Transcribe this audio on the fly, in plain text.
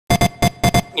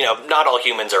not all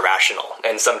humans are rational,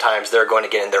 and sometimes they're going to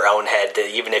get in their own head that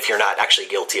even if you're not actually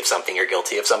guilty of something, you're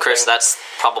guilty of something. Chris, that's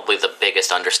probably the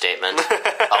biggest understatement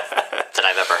that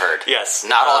I've ever heard. Yes.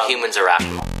 Not all humans are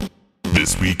rational.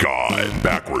 This week on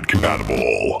Backward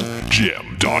Compatible,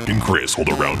 Jim, Doc, and Chris hold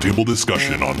a roundtable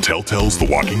discussion on Telltale's The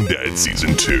Walking Dead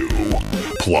Season 2.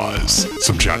 Plus,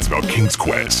 some chats about King's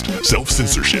Quest,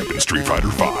 self-censorship in Street Fighter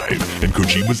V, and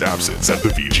Kojima's absence at the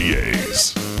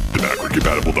VGAs. The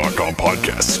Backward-Compatible.com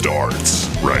podcast starts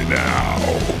right now.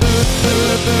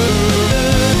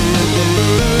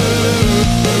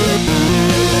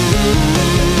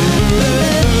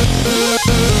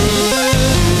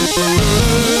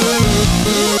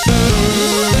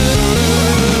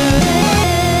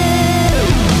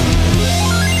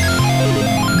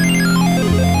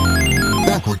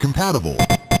 Backward Compatible.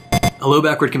 Hello,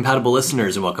 Backward Compatible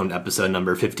listeners, and welcome to episode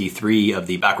number 53 of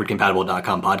the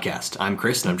Backward-Compatible.com podcast. I'm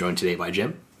Chris, and I'm joined today by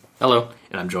Jim. Hello.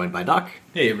 And I'm joined by Doc.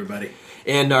 Hey, everybody.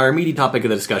 And our meaty topic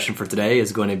of the discussion for today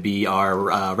is going to be our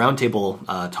roundtable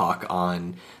talk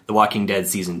on The Walking Dead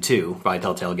Season 2 by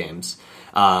Telltale Games.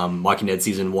 Walking Dead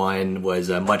Season 1 was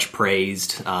much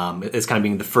praised. It's kind of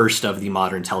being the first of the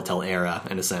modern Telltale era,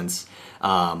 in a sense,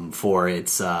 for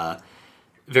its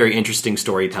very interesting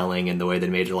storytelling and the way that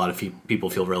made a lot of people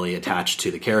feel really attached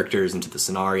to the characters and to the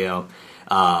scenario.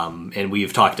 And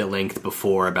we've talked at length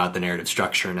before about the narrative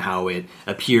structure and how it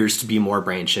appears to be more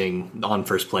branching on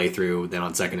first playthrough than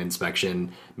on second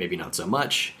inspection, maybe not so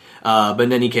much. But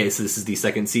in any case, this is the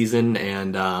second season,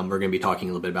 and we're going to be talking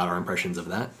a little bit about our impressions of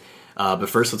that. But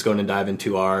first, let's go and dive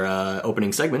into our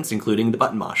opening segments, including the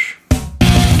button mosh.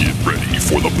 Get ready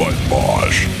for the button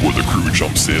mosh, where the crew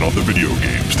jumps in on the video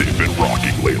games they've been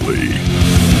rocking lately.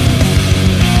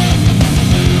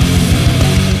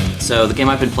 So the game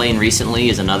I've been playing recently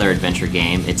is another adventure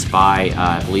game. It's by,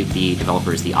 I believe the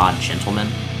developer is The Odd Gentleman,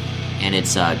 and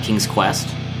it's King's Quest.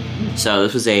 So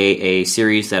this was a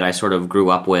series that I sort of grew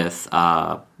up with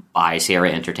by Sierra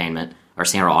Entertainment, or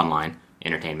Sierra Online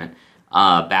Entertainment.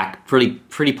 Back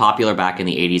pretty popular back in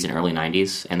the 80s and early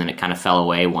 90s, and then it kind of fell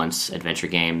away once adventure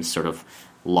games sort of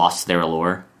lost their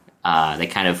allure. They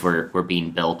kind of were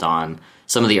being built on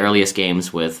some of the earliest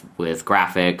games with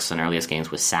graphics and earliest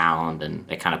games with sound, and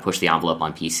they kind of pushed the envelope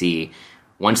on PC.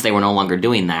 Once they were no longer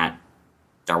doing that,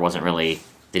 they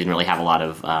didn't really have a lot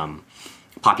of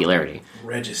popularity.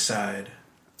 Regicide.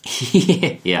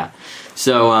 Yeah.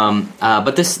 So,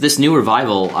 but this new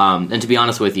revival, and to be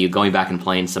honest with you, going back and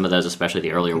playing some of those, especially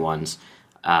the earlier ones,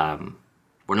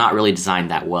 were not really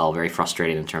designed that well. Very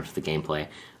frustrating in terms of the gameplay.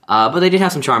 But they did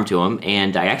have some charm to them,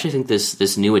 and I actually think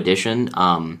this new edition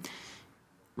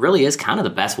really is kind of the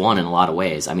best one in a lot of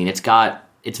ways. I mean,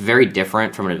 it's very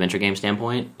different from an adventure game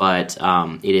standpoint, but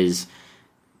it is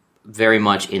very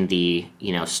much in the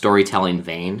storytelling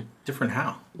vein. Different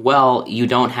how? Well,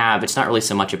 it's not really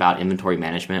so much about inventory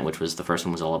management, which was the first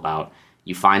one was all about.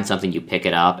 You find something, you pick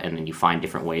it up, and then you find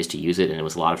different ways to use it, and it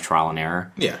was a lot of trial and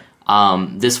error. Yeah.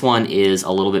 This one is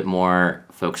a little bit more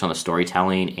focused on the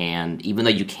storytelling, and even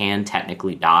though you can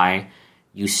technically die,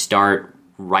 you start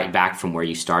right back from where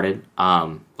you started,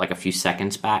 like a few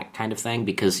seconds back kind of thing,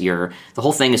 because the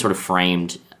whole thing is sort of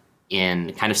framed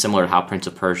in kind of similar to how Prince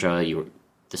of Persia,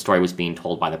 the story was being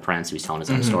told by the prince who was telling his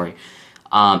own story.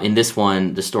 In this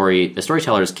one, the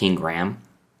storyteller is King Graham,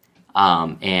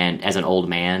 and as an old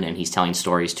man, and he's telling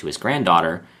stories to his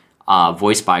granddaughter,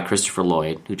 voiced by Christopher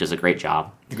Lloyd, who does a great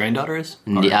job. The granddaughter is?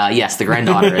 Yes, the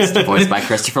granddaughter is voiced by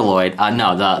Christopher Lloyd.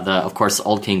 No, of course,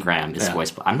 old King Graham is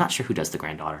voiced by... I'm not sure who does the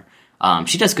granddaughter.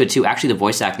 She does good, too. Actually, the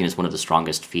voice acting is one of the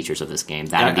strongest features of this game.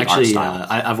 That and the art style.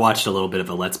 I've watched a little bit of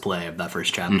a Let's Play of that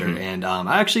first chapter, and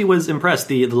I actually was impressed.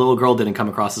 The little girl didn't come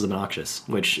across as obnoxious,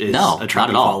 which is a trap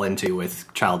to fall into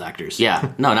with child actors.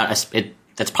 Yeah, no,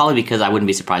 that's probably because I wouldn't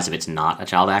be surprised if it's not a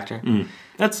child actor.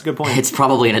 That's a good point. It's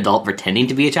probably an adult pretending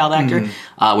to be a child actor,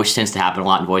 which tends to happen a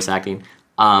lot in voice acting.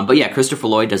 But yeah, Christopher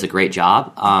Lloyd does a great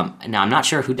job. Now, I'm not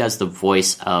sure who does the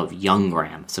voice of young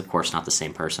Graham. It's, of course, not the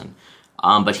same person.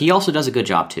 But he also does a good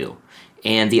job, too.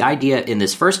 And the idea in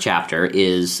this first chapter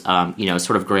is,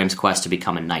 sort of Graham's quest to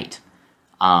become a knight.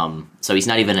 So he's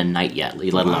not even a knight yet,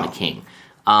 let alone a king.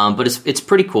 But it's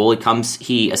pretty cool.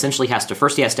 He essentially has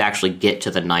to actually get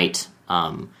to the knight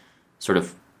sort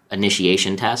of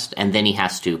initiation test, and then he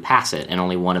has to pass it, and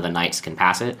only one of the knights can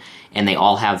pass it. And they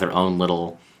all have their own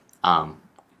little,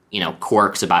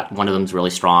 quirks about one of them's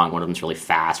really strong, one of them's really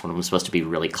fast, one of them's supposed to be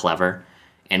really clever.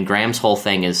 And Graham's whole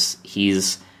thing is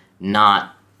he's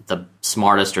not the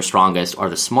smartest or strongest or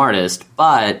the smartest,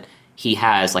 but he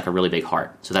has like a really big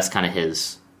heart. So that's kind of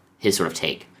his sort of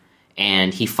take.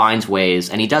 And he finds ways,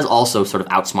 and he does also sort of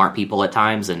outsmart people at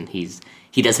times, and he's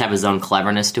he does have his own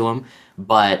cleverness to him,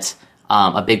 but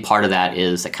a big part of that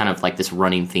is that kind of like this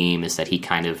running theme is that he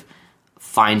kind of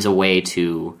finds a way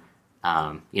to,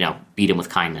 beat him with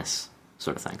kindness,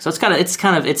 sort of thing. So it's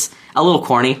a little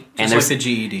corny, and there's like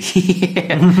the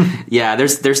GED. yeah.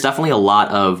 There's definitely a lot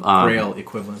of Braille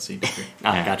equivalency degree.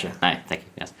 Gotcha. Thank you.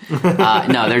 Yes.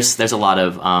 No, there's a lot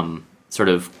of sort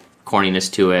of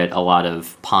corniness to it, a lot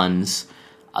of puns.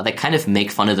 They kind of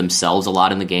make fun of themselves a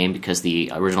lot in the game because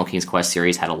the original King's Quest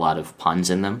series had a lot of puns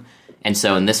in them. And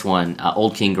so in this one,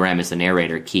 Old King Graham, as the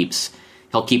narrator,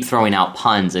 he'll keep throwing out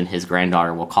puns, and his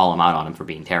granddaughter will call him out on him for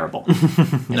being terrible.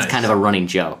 It's kind of a running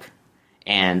joke.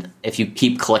 And if you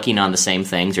keep clicking on the same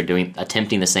things or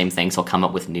attempting the same things, he'll come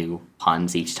up with new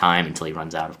puns each time until he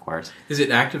runs out, of course. Is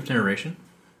it active narration?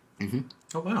 Mm-hmm.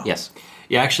 Oh, wow. Yes.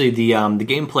 Yeah, actually, the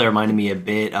gameplay reminded me a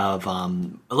bit of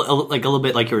a little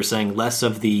bit like you were saying, less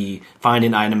of the find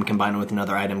an item, combine it with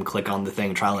another item, click on the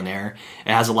thing, trial and error.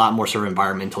 It has a lot more sort of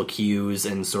environmental cues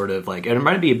and sort of like it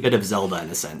reminded me a bit of Zelda in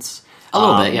a sense. A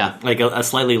little bit, yeah. Like a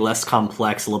slightly less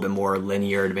complex, a little bit more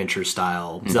linear adventure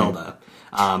style Zelda.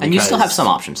 And you still have some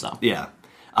options though. Yeah.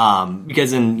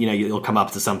 Because then, you'll come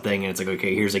up to something and it's like,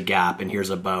 okay, here's a gap and here's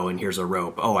a bow and here's a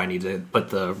rope. Oh, I need to put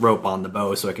the rope on the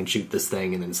bow so I can shoot this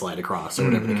thing and then slide across or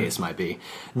whatever the case might be.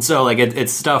 And so, like,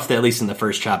 it's stuff that at least in the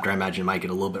first chapter, I imagine might get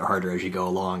a little bit harder as you go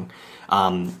along.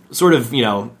 Sort of,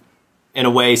 in a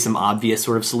way, some obvious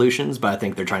sort of solutions, but I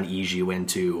think they're trying to ease you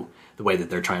into the way that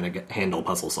they're trying to handle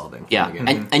puzzle solving. Yeah,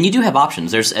 and you do have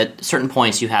options. There's at certain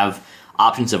points you have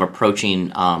options of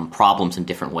approaching problems in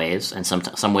different ways, and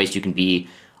some ways you can be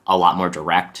a lot more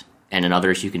direct, and in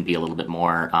others you can be a little bit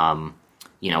more,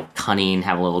 cunning,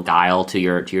 have a little guile to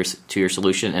your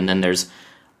solution. And then there's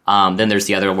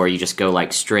the other where you just go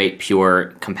like straight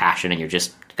pure compassion, and you're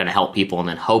just going to help people and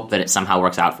then hope that it somehow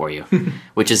works out for you.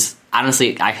 Which is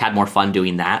honestly, I had more fun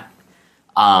doing that.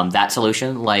 That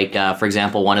solution, like for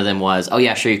example, one of them was, oh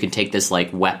yeah, sure, you can take this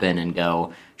like weapon and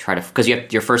go try to, because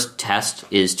your first test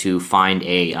is to find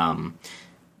the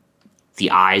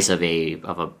eyes of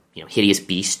a hideous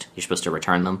beast. You're supposed to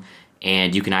return them,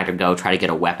 and you can either go try to get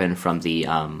a weapon from the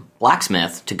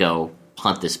blacksmith to go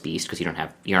hunt this beast because you're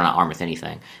not armed with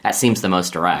anything. That seems the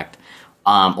most direct.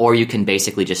 Or you can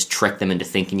basically just trick them into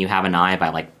thinking you have an eye by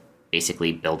like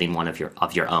basically building one of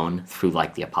your own through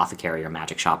like the apothecary or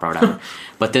magic shop or whatever.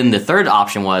 But then the third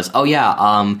option was, oh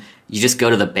yeah, you just go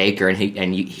to the baker and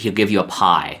he'll give you a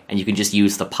pie, and you can just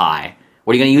use the pie.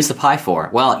 What are you going to use the pie for?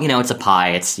 Well, it's a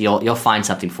pie. You'll find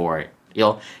something for it.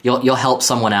 You'll help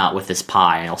someone out with this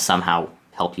pie, and it'll somehow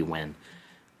help you win.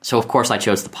 So of course I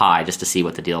chose the pie just to see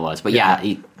what the deal was. But yeah,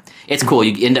 it's cool.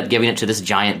 You end up giving it to this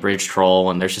giant bridge troll,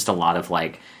 and there's just a lot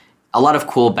of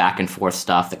cool back and forth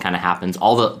stuff that kind of happens.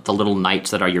 All the little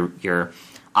knights that are your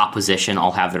opposition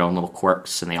all have their own little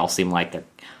quirks, and they all seem like they're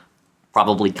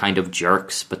probably kind of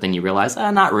jerks, but then you realize,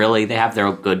 not really. They have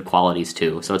their good qualities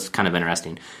too. So it's kind of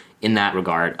interesting in that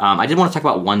regard. I did want to talk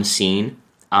about one scene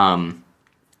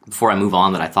before I move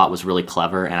on that I thought was really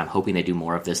clever, and I'm hoping they do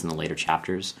more of this in the later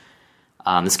chapters.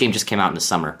 This game just came out in the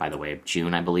summer, by the way,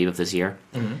 June, I believe, of this year.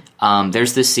 Mm-hmm.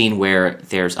 There's this scene where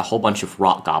there's a whole bunch of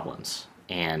rock goblins,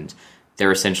 and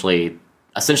they're essentially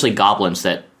goblins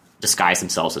that disguise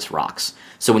themselves as rocks.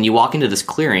 So when you walk into this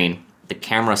clearing, the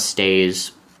camera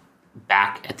stays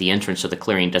back at the entrance of the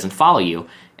clearing, doesn't follow you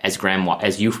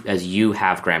as you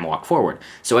have Graham walk forward.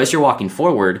 So as you're walking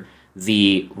forward,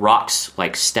 the rocks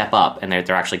like step up, and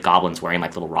they're actually goblins wearing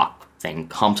like little rock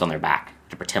humps on their back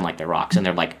to pretend like they're rocks, and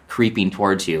they're like creeping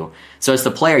towards you. So as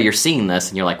the player, you're seeing this,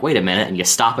 and you're like, wait a minute, and you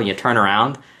stop and you turn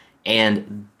around,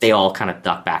 and they all kind of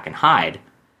duck back and hide.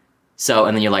 So,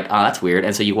 and then you're like, oh, that's weird.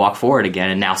 And so you walk forward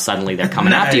again, and now suddenly they're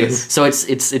coming after you. So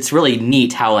it's really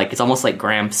neat how like it's almost like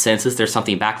Graham senses there's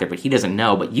something back there, but he doesn't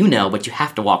know. But you know, but you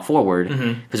have to walk forward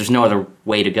because there's no other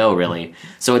way to go, really.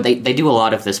 So they do a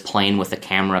lot of this playing with the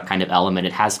camera kind of element.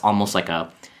 It has almost like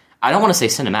I don't want to say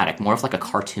cinematic, more of like a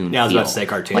cartoon. Yeah, I was feel. about to say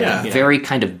cartoon. Like very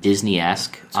kind of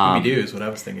Disney-esque. Scooby-Doo is what I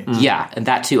was thinking. Yeah, and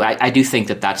that too. I do think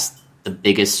that's the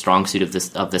biggest strong suit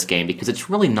of this game, because it's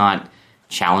really not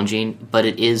challenging, but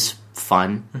it is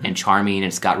fun and charming, and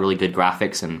it's got really good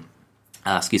graphics and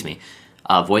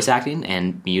voice acting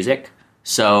and music.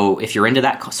 So if you're into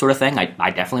that sort of thing,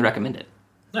 I definitely recommend it.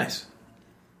 Nice.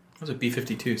 That was a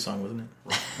B-52 song, wasn't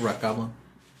it? Rock Goblin.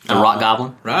 The Rock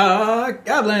Goblin? Rock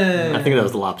Goblin! I think that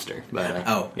was the Lobster. But,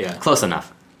 yeah. Close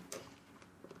enough.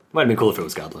 Might have been cool if it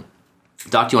was Goblin.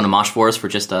 Doc, do you want to mosh for us for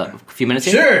just a few minutes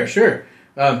here? Sure.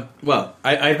 Well,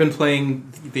 I've been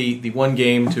playing the one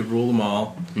game to rule them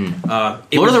all.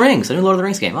 Lord of the Rings. A new Lord of the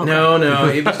Rings game. Okay. No.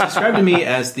 It was described to me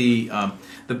as the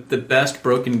best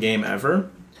broken game ever.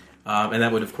 and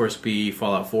that would, of course, be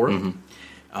Fallout 4.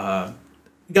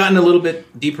 Gotten a little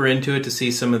bit deeper into it to see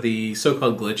some of the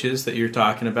so-called glitches that you're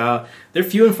talking about. They're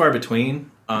few and far between.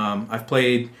 I've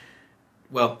played,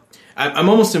 well, I'm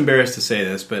almost embarrassed to say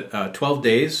this, but 12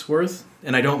 days worth,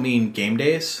 and I don't mean game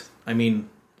days. I mean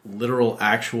literal,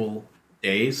 actual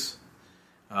days.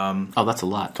 Oh, that's a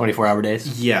lot. 24-hour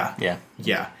days? Yeah. Yeah.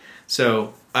 Yeah.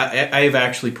 So I've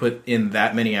actually put in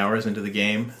that many hours into the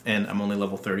game, and I'm only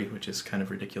level 30, which is kind of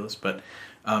ridiculous. But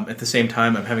at the same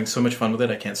time, I'm having so much fun with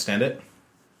it, I can't stand it.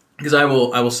 Because I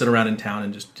will sit around in town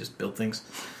and just build things.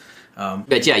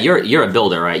 But yeah, you're a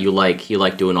builder, right? You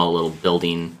like doing all the little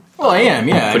building. Well, I am,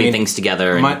 yeah. Putting things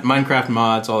together. Minecraft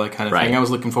mods, all that kind of thing. I was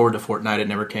looking forward to Fortnite. It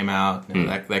never came out, and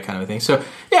that kind of thing. So,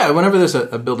 yeah, whenever there's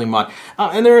a building mod.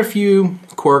 And there are a few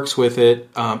quirks with it.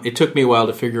 It took me a while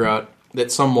to figure out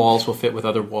that some walls will fit with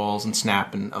other walls and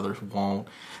snap and others won't,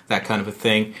 that kind of a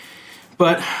thing.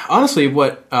 But honestly,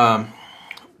 what I'm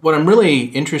really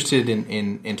interested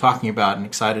in talking about and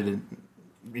excited and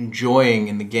enjoying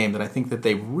in the game that I think that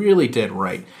they really did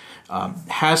right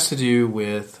has to do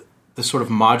with the sort of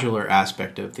modular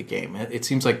aspect of the game. It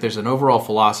seems like there's an overall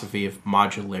philosophy of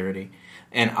modularity,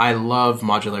 and I love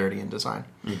modularity in design.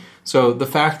 So the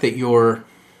fact that your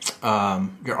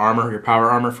armor, your power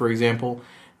armor, for example,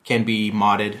 can be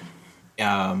modded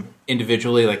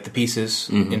individually, like the pieces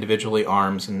individually,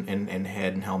 arms and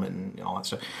head and helmet and all that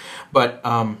stuff. But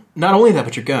not only that,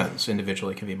 but your guns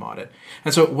individually can be modded.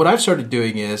 And so what I've started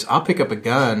doing is I'll pick up a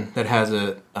gun that has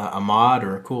a mod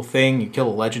or a cool thing. You kill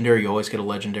a legendary, you always get a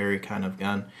legendary kind of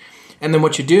gun. And then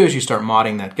what you do is you start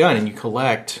modding that gun and you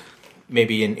collect,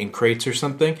 maybe in crates or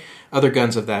something, other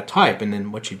guns of that type. And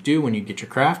then what you do when you get your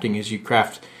crafting is you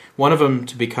craft one of them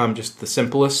to become just the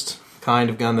simplest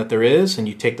kind of gun that there is, and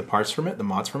you take the parts from it, the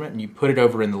mods from it, and you put it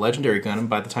over in the legendary gun, and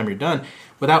by the time you're done,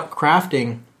 without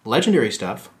crafting legendary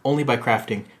stuff, only by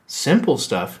crafting simple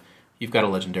stuff, you've got a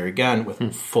legendary gun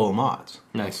with full mods.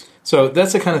 Nice. So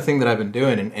that's the kind of thing that I've been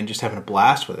doing and just having a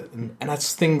blast with it. And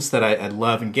that's things that I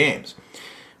love in games.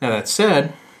 Now that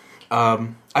said,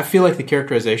 I feel like the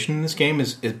characterization in this game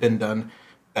has been done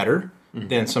better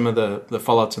than some of the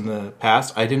Fallouts in the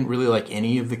past. I didn't really like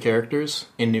any of the characters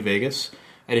in New Vegas.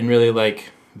 I didn't really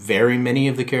like very many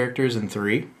of the characters in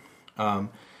 3.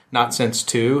 Not since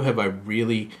 2 have I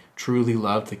really, truly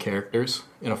loved the characters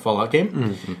in a Fallout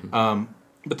game.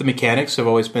 But the mechanics have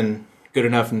always been good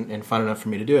enough and fun enough for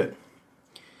me to do it.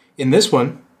 In this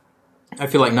one, I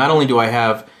feel like not only do I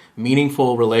have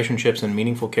meaningful relationships and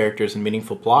meaningful characters and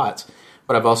meaningful plots,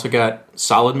 but I've also got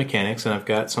solid mechanics, and I've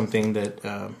got something that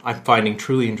I'm finding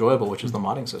truly enjoyable, which is the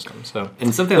modding system. So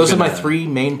and those are my 3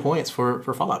 main points for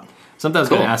Fallout. Something I was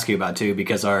going to ask you about, too,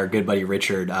 because our good buddy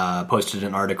Richard posted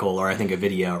an article, or I think a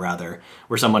video, rather,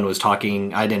 where someone was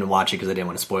talking. I didn't watch it because I didn't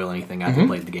want to spoil anything. I haven't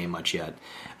played the game much yet.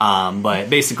 But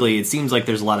basically, it seems like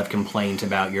there's a lot of complaint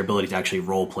about your ability to actually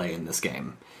role-play in this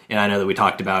game. And I know that we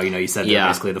talked about, you said that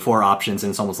basically the 4 options,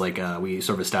 and it's almost like we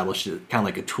sort of established it, kind of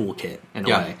like a toolkit in a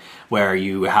way, where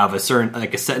you have a certain,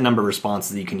 like a set number of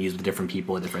responses that you can use with different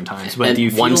people at different times. But and do you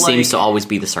feel one like, seems to always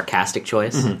be the sarcastic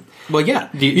choice. Well, yeah.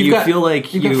 Do you feel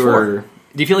like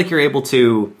you're able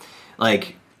to,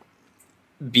 like,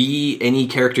 be any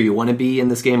character you want to be in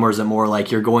this game, or is it more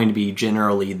like you're going to be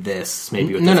generally this,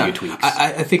 maybe with a few tweaks?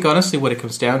 I think honestly what it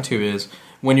comes down to is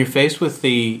when you're faced with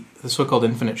the so-called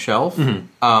infinite shelf,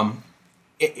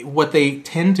 what they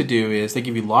tend to do is they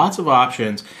give you lots of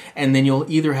options, and then you'll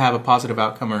either have a positive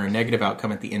outcome or a negative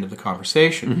outcome at the end of the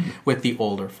conversation with the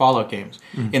older Fallout games.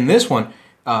 In this one,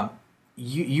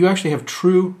 you actually have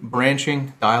true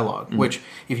branching dialogue, which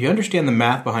if you understand the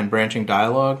math behind branching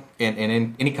dialogue and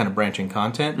in any kind of branching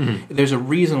content, there's a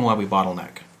reason why we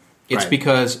bottleneck. It's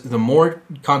because the more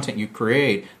content you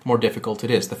create, the more difficult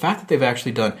it is. The fact that they've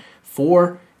actually done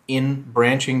 4 in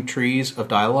branching trees of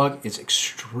dialogue is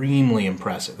extremely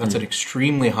impressive. That's an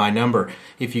extremely high number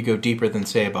if you go deeper than,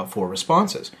 say, about 4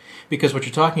 responses. Because what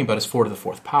you're talking about is 4 to the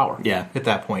 4th power at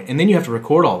that point. And then you have to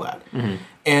record all that.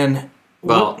 And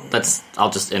well,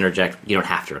 I'll just interject. You don't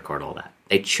have to record all that.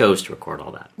 They chose to record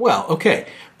all that. Well, okay.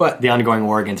 But the ongoing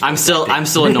war against I'm still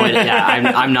annoyed.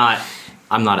 I'm not.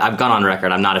 I've gone on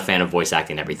record. I'm not a fan of voice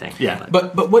acting and everything. Yeah.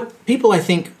 But what people, I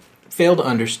think, fail to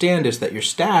understand is that your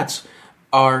stats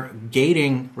are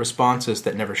gating responses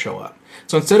that never show up.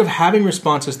 So instead of having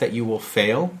responses that you will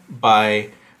fail by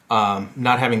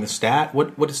not having the stat,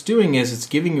 what it's doing is it's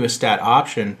giving you a stat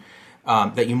option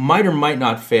that you might or might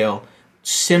not fail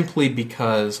simply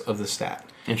because of the stat.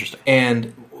 Interesting.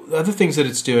 And the other things that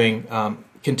it's doing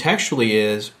contextually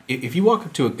is if you walk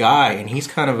up to a guy and he's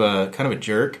kind of a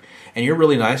jerk and you're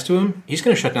really nice to him, he's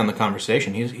going to shut down the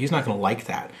conversation. He's not going to like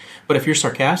that. But if you're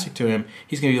sarcastic to him,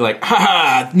 he's going to be like, "Ha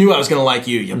ha! Knew I was going to like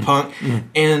you, you punk."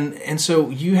 And so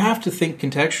you have to think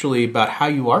contextually about how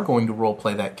you are going to role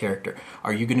play that character.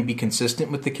 Are you going to be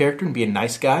consistent with the character and be a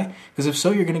nice guy? Because if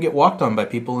so, you're going to get walked on by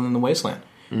people in the wasteland.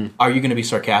 Are you going to be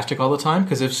sarcastic all the time?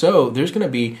 Because if so, there's going to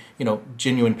be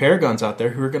genuine paragons out there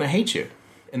who are going to hate you,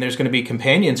 and there's going to be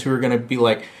companions who are going to be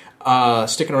like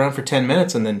sticking around for 10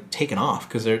 minutes and then taking off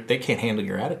because they can't handle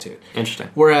your attitude. Interesting.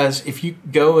 Whereas if you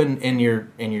go and you're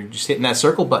just hitting that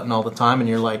circle button all the time and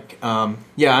you're like, I'm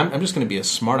just going to be a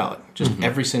smart aleck just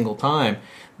every single time.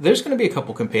 There's going to be a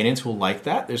couple companions who will like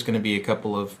that. There's going to be a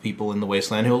couple of people in the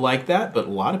wasteland who will like that, but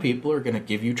a lot of people are going to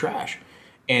give you trash,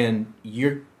 and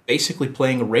you're basically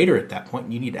playing a raider at that point,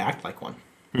 and you need to act like one.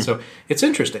 So it's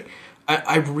interesting.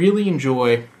 I really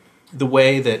enjoy the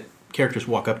way that characters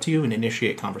walk up to you and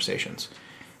initiate conversations.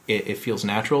 It feels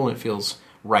natural and it feels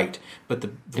right. But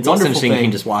it's also interesting you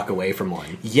can just walk away from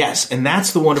one. Yes, and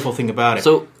that's the wonderful thing about it.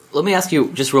 So let me ask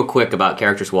you just real quick about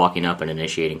characters walking up and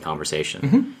initiating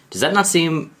conversation. Does that not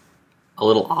seem a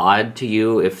little odd to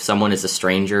you if someone is a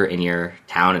stranger in your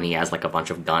town and he has like a bunch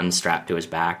of guns strapped to his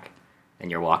back? And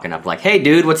you're walking up like, "Hey,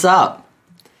 dude, what's up?"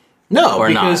 No, or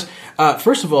because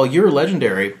first of all, you're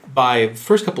legendary. By the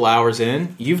first couple hours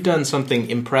in, you've done something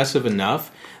impressive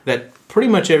enough that pretty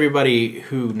much everybody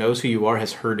who knows who you are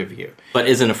has heard of you. But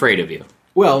isn't afraid of you.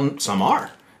 Well, some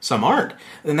are. Some aren't.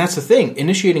 And that's the thing.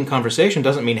 Initiating conversation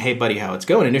doesn't mean, "Hey, buddy, how it's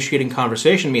going?" Initiating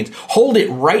conversation means, hold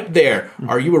it right there.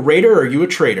 Are you a raider or are you a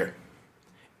traitor?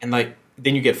 And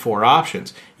then you get 4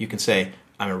 options. You can say,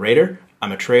 "I'm a raider,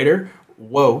 I'm a traitor,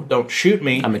 whoa, don't shoot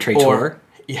me. I'm a traitor."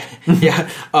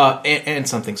 And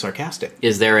something sarcastic.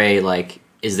 Is there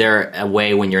a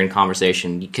way when you're in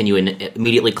conversation, can you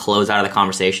immediately close out of the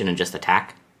conversation and just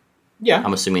attack? Yeah.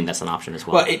 I'm assuming that's an option as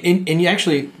well. Well, and you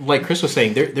actually, like Chris was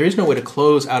saying, there is no way to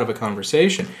close out of a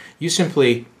conversation. You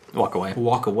simply walk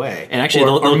away. And actually,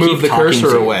 they'll move the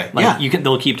cursor away.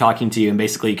 They'll keep talking to you, and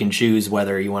basically you can choose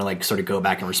whether you want to sort of go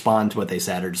back and respond to what they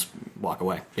said or just walk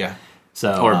away. Yeah.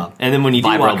 So, and then when you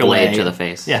do walk away, to the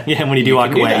face. Yeah. When you do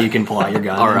walk away, you can pull out your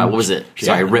gun. Or what was it?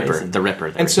 Sorry, Ripper. The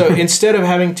Ripper. And so instead of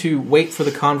having to wait for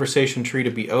the conversation tree to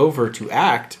be over to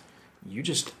act, you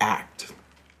just act.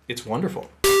 It's wonderful.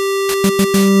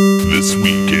 This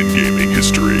week in gaming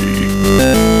history.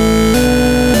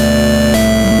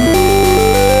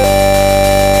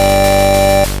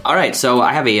 All right, so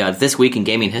I have a This Week in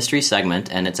Gaming History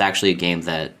segment, and it's actually a game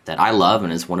that I love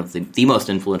and is one of the most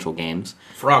influential games.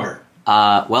 Frogger.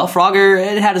 Well, Frogger,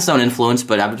 it had its own influence,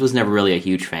 but I was never really a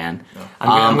huge fan. No.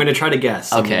 I'm going to try to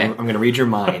guess. Okay. I'm going to read your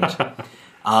mind.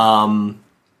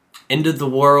 End of the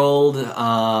world,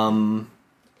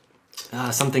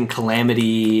 something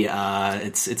calamity.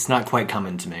 It's not quite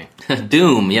coming to me.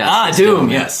 Doom, yes. Doom,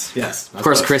 yes. Of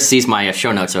course, Chris sees my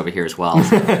show notes over here as well.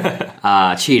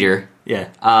 Cheater. Yeah.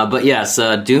 But yes,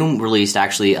 Doom released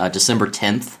actually December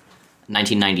 10th,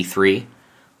 1993.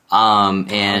 And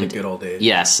the good old days.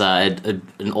 Yes, an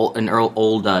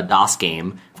old DOS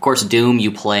game. Of course, Doom,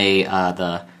 you play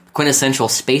the quintessential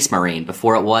Space Marine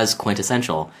before it was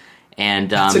quintessential. And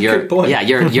That's a good point.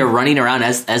 you're running around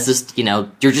as this,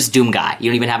 you're just Doom Guy. You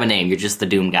don't even have a name. You're just the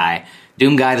Doom Guy.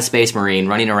 Doom Guy, the Space Marine,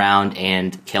 running around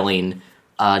and killing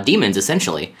demons,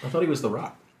 essentially. I thought he was The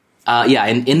Rock.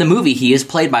 In the movie, he is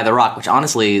played by The Rock, which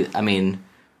honestly, I mean,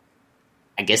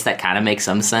 I guess that kind of makes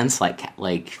some sense, like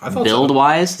build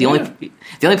wise. The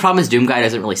only problem is Doom Guy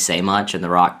doesn't really say much, and The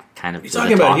Rock kind of. He's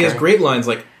talking about he has great lines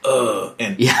like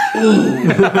and yeah.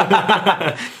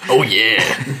 Oh yeah.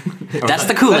 That's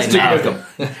the Kool-Aid Man.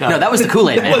 No, that was the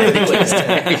Kool-Aid Man.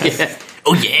 Yeah.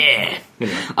 Oh yeah.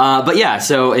 But yeah,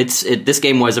 so this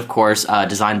game was, of course,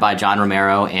 designed by John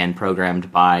Romero and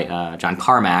programmed by John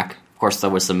Carmack. Of course, there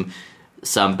was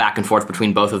some back and forth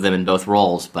between both of them in both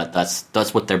roles, but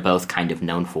that's what they're both kind of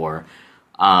known for.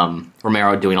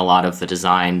 Romero doing a lot of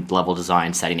the level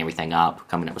design, setting everything up,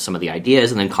 coming up with some of the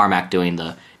ideas, and then Carmack doing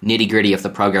the nitty-gritty of the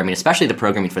programming, especially the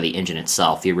programming for the engine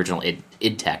itself, the original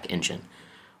id Tech engine,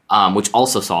 which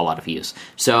also saw a lot of use.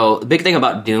 So the big thing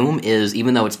about Doom is,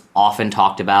 even though it's often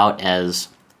talked about as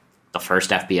the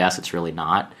first FPS, it's really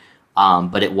not.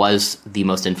 But it was the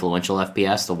most influential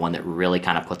FPS, the one that really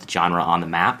kind of put the genre on the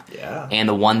map, and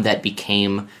the one that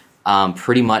became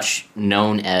pretty much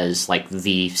known as like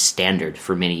the standard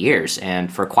for many years.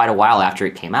 And for quite a while after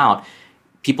it came out,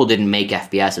 people didn't make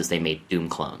FPSs; they made Doom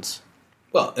clones.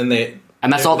 Well, and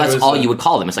that's all you would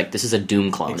call them. It's like, this is a Doom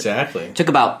clone. Exactly. It took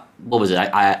about, what was it?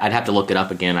 I'd have to look it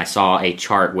up again. I saw a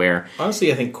chart where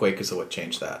honestly, I think Quake is what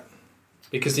changed that,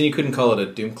 because then you couldn't call it a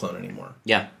Doom clone anymore.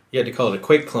 Yeah. You had to call it a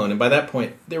Quake clone, and by that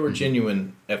point, there were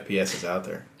genuine FPSs out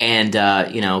there. And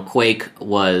Quake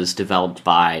was developed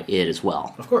by id as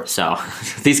well, of course. So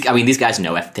these guys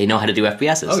know how to do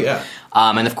FPSs. Oh yeah.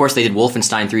 And of course they did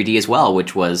Wolfenstein 3D as well,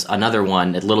 which was another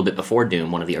one a little bit before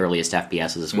Doom, one of the earliest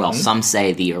FPSs as well. Some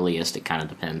say the earliest. It kind of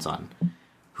depends on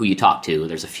who you talk to.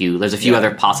 There's a few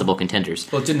other possible contenders.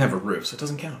 Well, it didn't have a roof, so it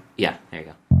doesn't count. Yeah, there you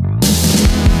go.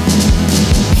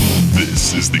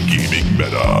 This is the Gaming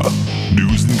Meta.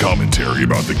 News and commentary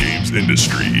about the games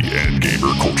industry and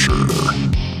gamer culture.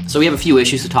 So we have a few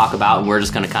issues to talk about, and we're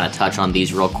just going to kind of touch on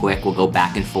these real quick. We'll go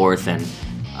back and forth and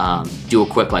do a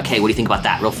quick, hey, what do you think about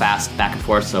that? Real fast, back and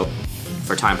forth, so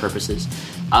for time purposes.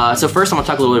 So first I'm going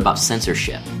to talk a little bit about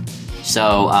censorship.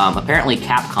 So apparently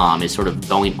Capcom is sort of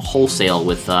going wholesale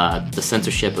with the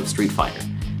censorship of Street Fighter.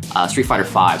 Street Fighter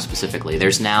V specifically.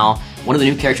 There's now one of the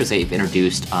new characters they've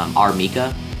introduced, R.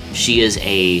 Mika. She is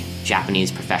a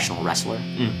Japanese professional wrestler.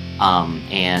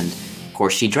 And, of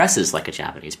course, she dresses like a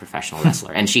Japanese professional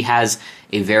wrestler. And she has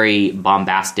a very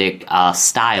bombastic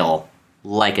style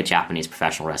like a Japanese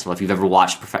professional wrestler. If you've ever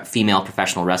watched female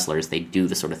professional wrestlers, they do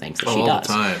the sort of things that she does. All the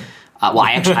time. Well,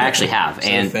 I actually have. Is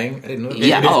that a thing? I didn't know that.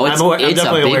 Yeah,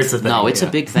 it's a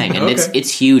big thing. And Okay.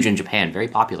 it's huge in Japan, very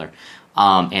popular.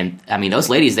 And, I mean, those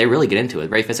ladies, they really get into it,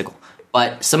 very physical.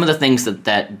 But some of the things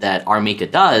that Armika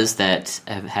does that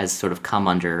has sort of come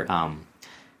under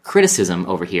criticism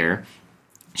over here,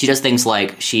 she does things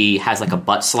like she has like a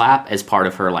butt slap as part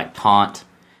of her like taunt.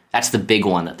 That's the big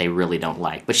one that they really don't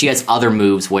like. But she has other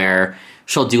moves where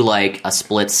she'll do like a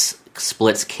splits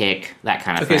kick, that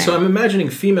kind of thing. Okay, so I'm imagining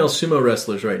female sumo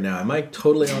wrestlers right now. Am I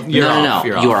totally off? No,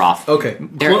 you are off. Okay.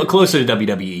 Closer to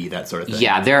WWE, that sort of thing.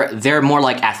 Yeah, they're more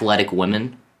like athletic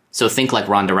women. So think like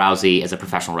Ronda Rousey as a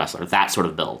professional wrestler, that sort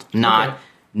of build, not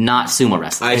sumo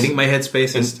wrestling. I think my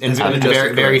headspace is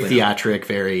very theatric,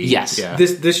 very yes. Yeah.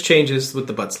 This changes with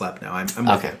the butt slap now. I'm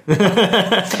okay.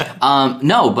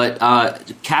 No, but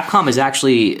Capcom is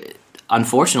actually,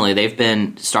 unfortunately,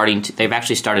 they've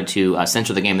actually started to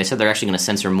censor the game. They said they're actually going to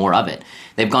censor more of it.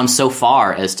 They've gone so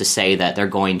far as to say that they're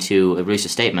going to release a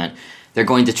statement. They're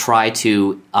going to try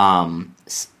to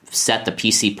set the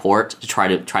PC port to try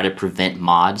to prevent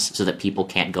mods so that people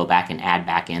can't go back and add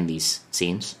back in these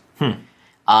scenes.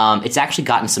 It's actually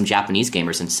gotten some Japanese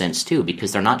gamers incensed too,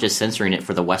 because they're not just censoring it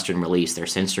for the Western release, they're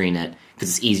censoring it because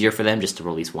it's easier for them just to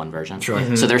release one version.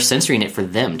 Sure. So they're censoring it for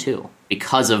them too,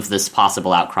 because of this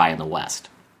possible outcry in the West.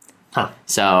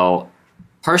 So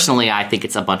personally, I think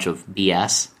it's a bunch of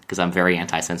BS, because I'm very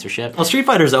anti-censorship. Well, Street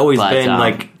Fighter's always been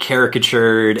like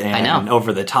caricatured and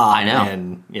over the top. I know.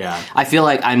 And yeah. I feel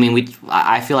like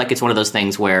it's one of those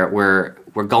things where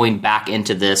we're going back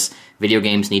into this video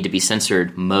games need to be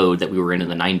censored mode that we were in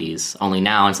the 90s. Only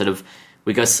now, instead of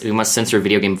we must censor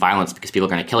video game violence because people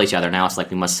are going to kill each other, now it's like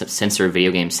we must censor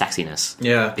video game sexiness.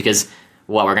 Yeah. Because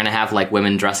we're going to have like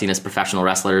women dressing as professional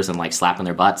wrestlers and like slapping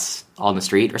their butts on the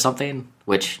street or something,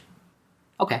 which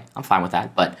okay, I'm fine with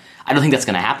that, but I don't think that's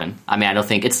going to happen. I mean, I don't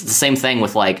think it's the same thing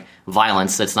with like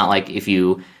violence. It's not like if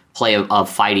you play a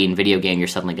fighting video game, you're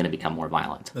suddenly going to become more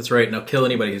violent. That's right. Now kill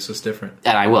anybody who's just different.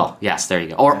 And I will. Yes, there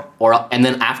you go. And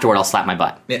then afterward, I'll slap my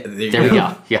butt. Yeah, there we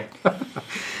go. Yeah.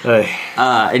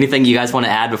 Anything you guys want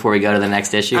to add before we go to the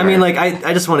next issue? I mean, like,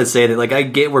 I just want to say that, like, I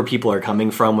get where people are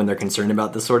coming from when they're concerned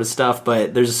about this sort of stuff,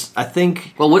 but I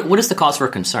think... Well, what is the cause for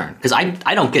concern? Because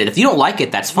I don't get it. If you don't like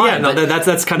it, that's fine. Yeah, no,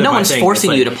 that's kind of no my one's thing.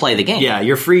 forcing you to play the game. Yeah,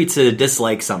 you're free to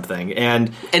dislike something, and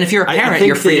if you're a parent,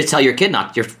 you're free to tell your kid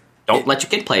not. Don't let your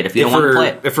kid play it if you don't want to play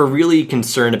it. If we're really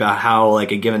concerned about how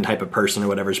like a given type of person or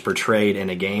whatever is portrayed in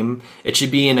a game, it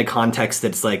should be in a context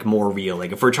that's like more real.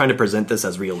 Like if we're trying to present this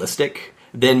as realistic,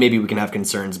 then maybe we can have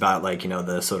concerns about like, you know,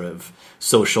 the sort of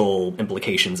social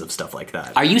implications of stuff like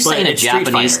that. Are you saying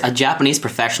a Japanese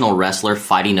professional wrestler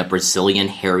fighting a Brazilian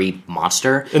hairy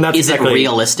monster is it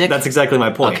realistic? That's exactly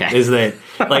my point. Okay. Is that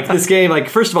like this game, like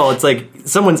first of all, it's like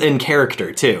someone's in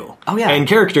character too. Oh yeah. And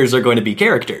characters are going to be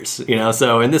characters, you know.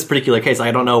 So in this particular case,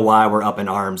 I don't know why we're up in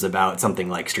arms about something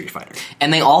like Street Fighter.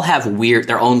 And they all have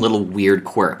their own little weird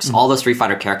quirks. Mm-hmm. All the Street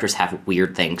Fighter characters have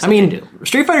weird things. They do.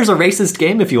 Street Fighter's a racist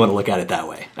game if you want to look at it that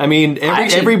way. I mean,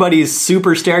 everybody's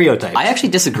super stereotyped. I actually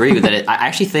disagree with it. I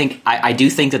actually think I do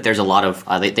think that there's a lot of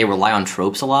they rely on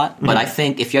tropes a lot. But I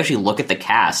think if you actually look at the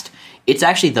cast, it's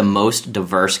actually the most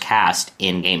diverse cast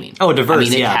in gaming. Oh,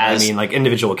 diverse, I mean, like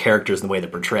individual characters and the way they're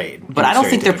portrayed. But I don't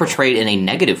think they're portrayed in a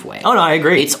negative way. Oh, no, I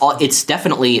agree. It's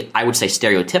definitely, I would say,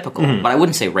 stereotypical, but I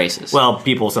wouldn't say racist. Well,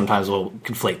 people sometimes will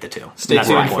conflate the two. Stay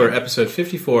tuned for episode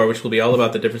 54, which will be all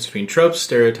about the difference between tropes,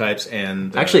 stereotypes,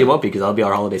 and... Actually, it won't be, because that'll be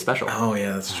our holiday special. Oh,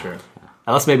 yeah, that's true.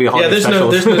 Unless maybe a holiday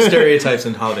special. There's no stereotypes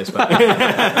in holiday specials.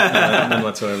 None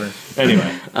whatsoever.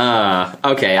 Anyway.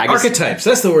 Okay. Archetypes,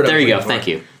 that's the word There I'm you go, looking for. thank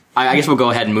you. I guess we'll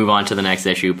go ahead and move on to the next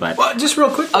issue, but... Well, just real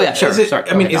quick. Oh, yeah, sure. Is it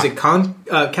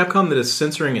Capcom that is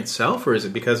censoring itself, or is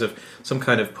it because of some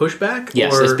kind of pushback?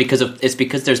 Yes, or... it's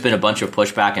because there's been a bunch of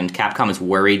pushback, and Capcom is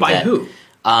worried By that... who?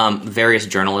 Various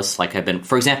journalists, have been...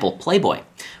 For example, Playboy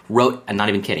wrote, I'm not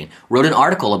even kidding, wrote an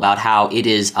article about how it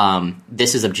is...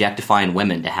 this is objectifying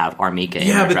women to have Armika in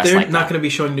Yeah, their but dress they're like not that. going to be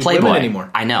showing new Playboy women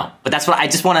anymore. I know, but that's what I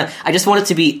just want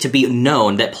it to be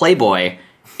known that Playboy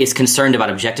is concerned about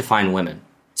objectifying women.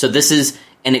 So this is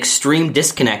an extreme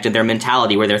disconnect in their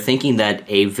mentality where they're thinking that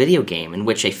a video game in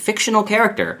which a fictional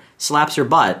character slaps her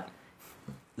butt,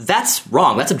 that's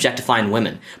wrong. That's objectifying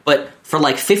women. But for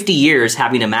 50 years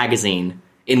having a magazine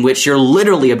in which you're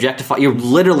literally you're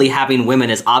literally having women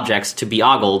as objects to be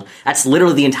ogled, that's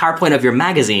literally the entire point of your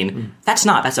magazine.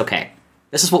 That's okay.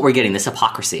 This is what we're getting, this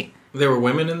hypocrisy. There were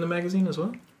women in the magazine as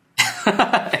well?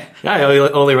 Yeah, I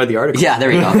only read the article. Yeah,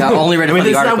 there you go. I only read it from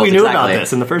the article. We knew about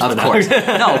this in the first Of place. course.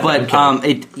 No, but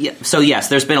so yes,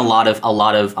 there's been a lot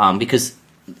of because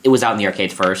it was out in the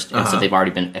arcades first, and so they've already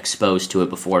been exposed to it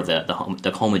before the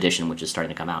home edition, which is starting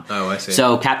to come out. Oh, I see.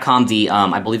 So Capcom,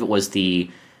 I believe it was the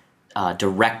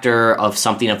director of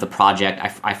something of the project.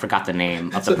 I forgot the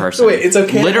name of the person. So wait, it's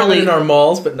okay literally to have it in our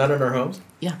malls, but not in our homes?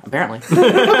 Yeah, apparently.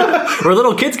 Where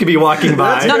little kids could be walking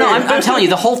by. No, I'm telling you,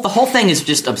 the whole thing is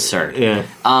just absurd. Yeah.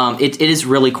 It is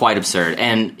really quite absurd,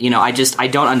 and I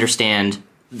don't understand.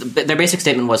 Their basic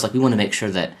statement was we want to make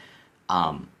sure that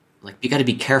you got to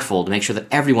be careful to make sure that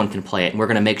everyone can play it, and we're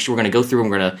going to go through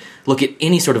and we're going to look at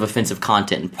any sort of offensive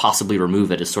content and possibly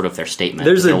remove it as sort of their statement.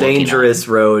 There's a dangerous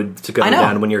road to go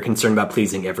down when you're concerned about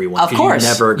pleasing everyone. Of course,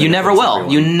 you never will. Everyone.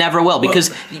 You never will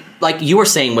because, you were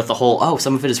saying with the whole,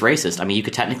 some of it is racist. I mean, you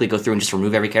could technically go through and just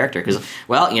remove every character because,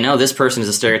 this person is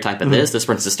a stereotype of this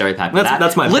person's a stereotype of that.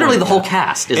 That's my literally point, the whole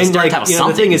cast is a stereotype of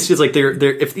something. The thing is just they're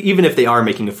even if they are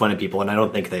making fun of people, and I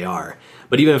don't think they are,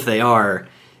 but even if they are.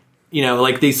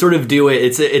 They sort of do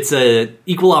it. It's a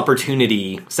equal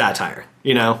opportunity satire.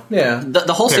 Yeah.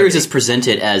 The whole series is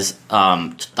presented as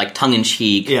tongue in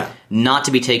cheek. Yeah. Not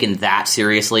to be taken that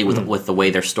seriously with the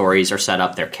way their stories are set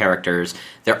up, their characters.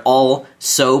 They're all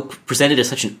so presented as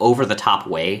such an over the top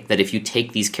way that if you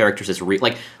take these characters as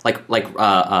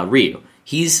Ryu,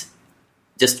 he's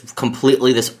just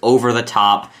completely this over the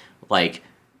top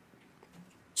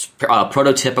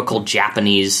prototypical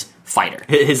Japanese fighter.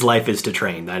 His life is to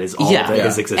train. That is all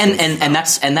his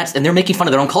existence. And they're making fun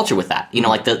of their own culture with that.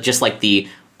 The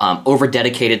over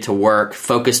dedicated to work,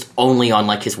 focused only on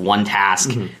his one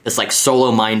task. This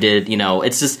solo minded.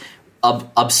 It's just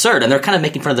absurd, and they're kind of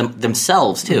making fun of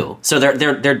themselves too. So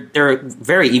they're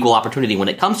very equal opportunity when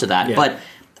it comes to that, but.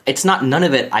 It's not. None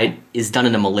of it is done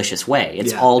in a malicious way.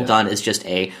 It's all done as just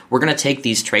we're going to take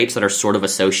these traits that are sort of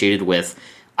associated with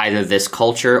either this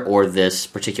culture or this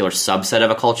particular subset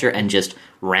of a culture and just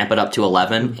ramp it up to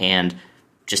 11 and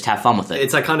just have fun with it.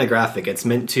 It's iconographic. It's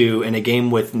meant to, in a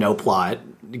game with no plot,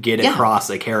 get across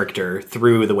a character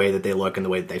through the way that they look and the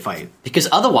way that they fight. Because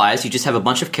otherwise, you just have a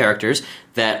bunch of characters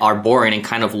that are boring and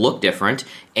kind of look different,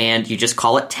 and you just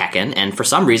call it Tekken, and for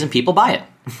some reason, people buy it.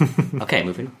 Okay,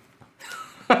 moving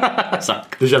on. Sorry.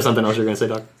 Did you have something else you were going to say,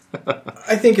 Doc?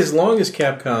 I think as long as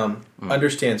Capcom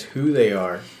understands who they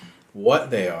are,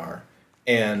 what they are,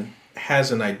 and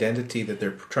has an identity that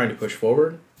they're trying to push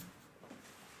forward,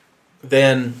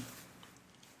 then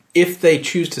if they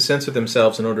choose to censor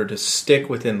themselves in order to stick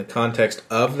within the context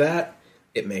of that,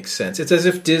 it makes sense. It's as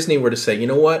if Disney were to say, you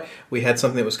know what, we had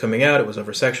something that was coming out, it was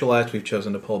over-sexualized, we've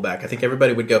chosen to pull back. I think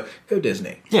everybody would go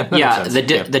Disney. Yeah,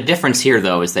 the difference here,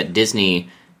 though, is that Disney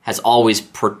has always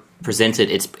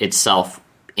presented itself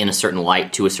in a certain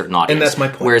light to a certain audience. And that's my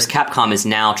point. Whereas Capcom is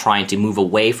now trying to move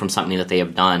away from something that they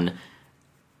have done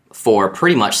for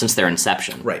pretty much since their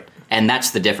inception. Right. And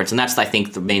that's the difference. And that's, I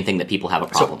think, the main thing that people have a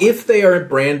problem with. So if they are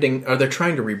branding, or they're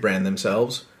trying to rebrand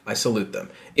themselves, I salute them.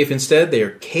 If instead they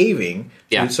are caving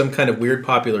to some kind of weird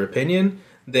popular opinion,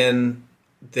 then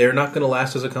they're not going to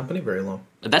last as a company very long.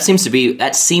 That seems to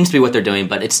be what they're doing,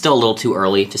 but it's still a little too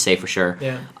early to say for sure.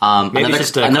 Yeah. Maybe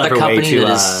it's just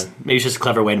a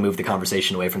clever way to move the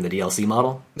conversation away from the DLC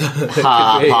model.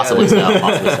 Possibly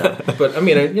so. But I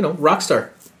mean, Rockstar,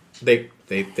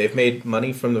 they've made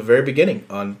money from the very beginning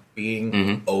on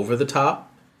being over the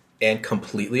top and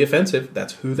completely offensive.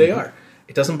 That's who they are.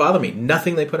 It doesn't bother me.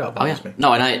 Nothing they put out bothers me.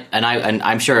 No, and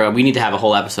I'm sure we need to have a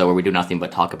whole episode where we do nothing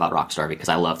but talk about Rockstar because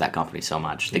I love that company so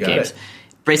much. The games.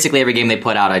 basically every game they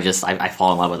put out, I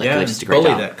fall in love with it. Yeah, it's just a great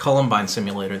job. that Columbine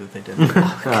simulator that they did.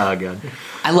 Oh god,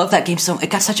 I love that game so. It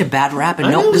got such a bad rap,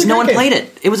 and no one game. played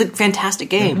it. It was a fantastic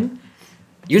game. Mm-hmm.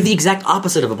 You're the exact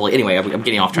opposite of a bully. Anyway, I'm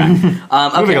getting off track.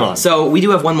 Moving along. So we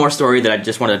do have one more story that I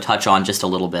just wanted to touch on just a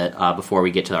little bit before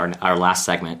we get to our last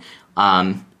segment,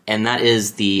 and that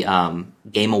is the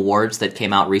Game Awards that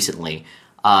came out recently.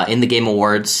 In the Game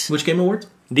Awards, Which Game Awards?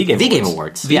 The Game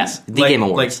Awards. Yes, the Game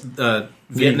Awards. Like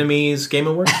Vietnamese Game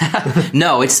Awards?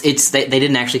 No, it's they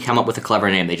didn't actually come up with a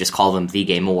clever name. They just call them the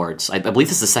Game Awards. I believe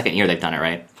this is the second year they've done it,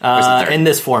 right? Or is it the third? In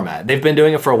this format. They've been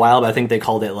doing it for a while, but I think they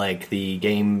called it like the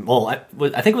game... Well, I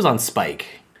think it was on Spike.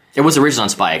 It was originally on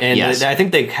Spike, And yes. I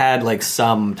think they had like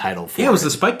some title for it. Yeah, it was the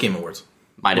Spike Game Awards.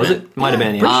 Might have been. Might have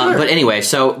been, yeah. Sure. But anyway,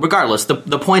 so regardless,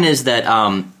 the point is that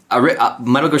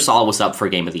Metal Gear Solid was up for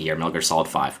Game of the Year, Metal Gear Solid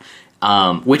 5.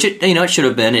 Which it should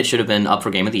have been. It should have been up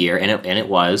for Game of the Year, and it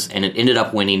was, and it ended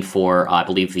up winning for I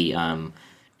believe the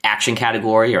action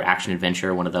category or action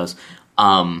adventure, one of those.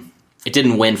 It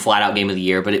didn't win flat out Game of the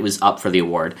Year, but it was up for the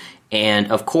award.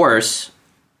 And of course,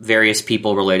 various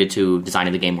people related to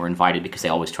designing the game were invited because they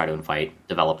always try to invite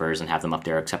developers and have them up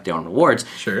there accept their own awards.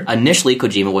 Sure. Initially,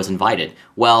 Kojima was invited.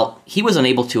 Well, he was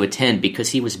unable to attend because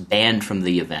he was banned from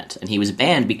the event, and he was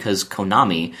banned because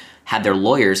Konami had their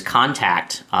lawyers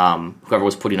contact whoever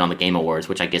was putting on the Game Awards,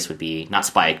 which I guess would be not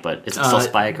Spike, but is it still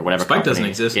Spike or whatever? Spike company? doesn't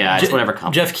exist. Yeah, it's whatever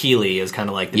company. Jeff Keighley is kind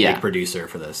of like the big producer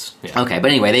for this. Yeah. Okay, but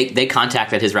anyway, they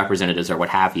contacted his representatives or what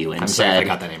have you, and I'm said, sorry if I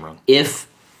got that name wrong.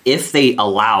 If they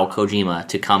allow Kojima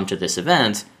to come to this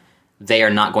event, they are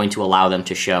not going to allow them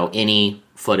to show any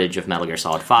footage of Metal Gear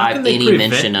Solid 5, How can they any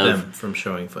mention prevent of them from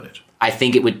showing footage? I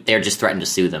think it would. They're just threatened to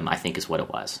sue them. I think is what it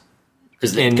was.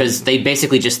 Because they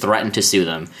basically just threatened to sue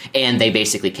them, and they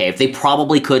basically caved. They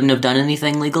probably couldn't have done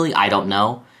anything legally. I don't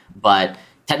know, but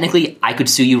technically, I could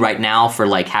sue you right now for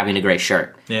like having a gray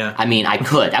shirt. Yeah, I mean, I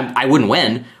could. I wouldn't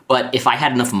win, but if I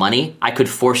had enough money, I could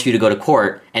force you to go to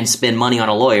court and spend money on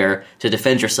a lawyer to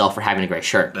defend yourself for having a gray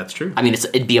shirt. That's true. I mean,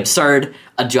 it'd be absurd.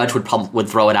 A judge would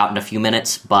throw it out in a few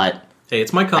minutes, but hey,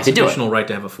 it's my constitutional right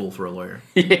to have a fool for a lawyer.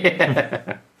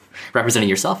 Yeah. Representing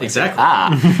yourself. Exactly.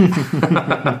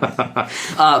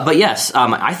 But yes,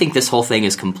 I think this whole thing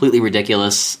is completely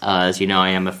ridiculous. As you know, I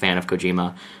am a fan of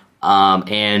Kojima.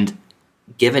 And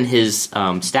given his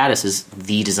status as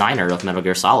the designer of Metal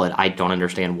Gear Solid, I don't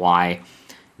understand why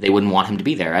they wouldn't want him to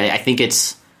be there. I think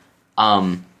it's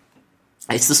the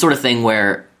sort of thing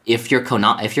where if you're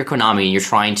Konami and you're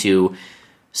trying to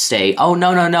say, oh,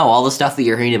 no, all the stuff that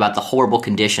you're hearing about the horrible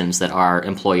conditions that our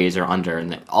employees are under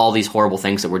and all these horrible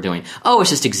things that we're doing, oh, it's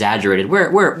just exaggerated.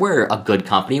 We're a good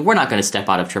company. We're not going to step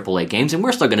out of AAA games, and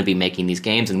we're still going to be making these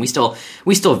games, and we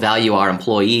still value our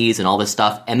employees and all this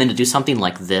stuff. And then to do something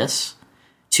like this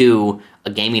to a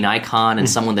gaming icon and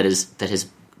someone that has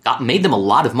made them a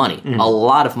lot of money. A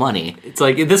lot of money. It's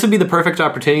like, this would be the perfect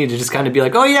opportunity to just kind of be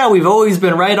like, oh yeah, we've always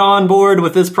been right on board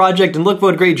with this project, and look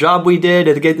what a great job we did.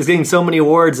 It's getting so many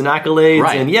awards and accolades,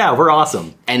 right. And yeah, we're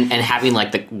awesome. And having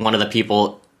like one of the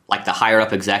people, like the higher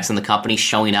up execs in the company,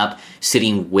 showing up,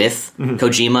 sitting with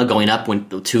Kojima, going up when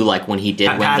he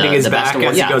did win his the back best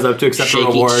award. as he goes up to accept the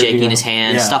award, shaking his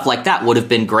hand, stuff like that would have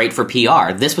been great for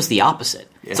PR. This was the opposite.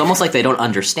 Yeah. It's almost like they don't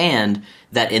understand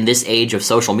that in this age of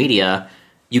social media,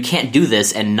 you can't do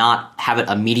this and not have it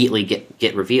immediately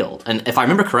get revealed. And if I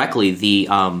remember correctly, the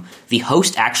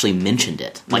host actually mentioned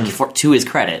it, to his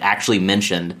credit, actually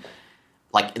mentioned,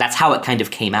 like, that's how it kind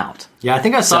of came out. Yeah, I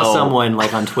think I saw someone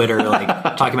like on Twitter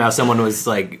talking about someone was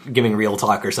like giving real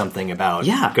talk or something about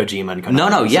Kojima and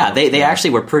Konami. They actually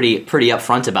were pretty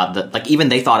upfront about that. Like, even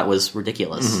they thought it was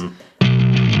ridiculous.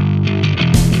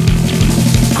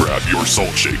 Grab your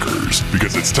salt shakers,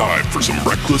 because it's time for some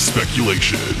reckless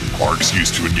speculation. Our excuse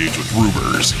to engage with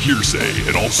rumors, hearsay,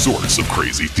 and all sorts of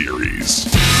crazy theories.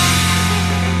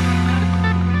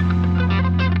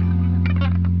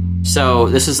 So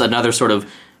this is another sort of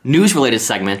news-related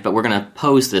segment, but we're going to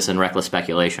pose this in reckless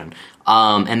speculation.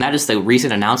 And that is the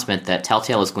recent announcement that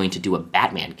Telltale is going to do a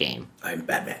Batman game. I'm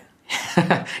Batman.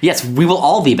 Yes, we will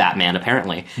all be Batman,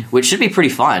 apparently, which should be pretty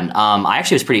fun. I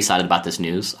actually was pretty excited about this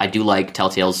news. I do like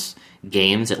Telltale's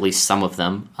games, at least some of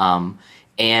them.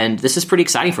 And this is pretty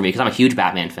exciting for me because I'm a huge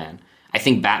Batman fan. I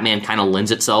think Batman kind of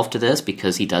lends itself to this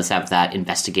because he does have that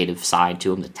investigative side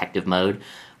to him, detective mode.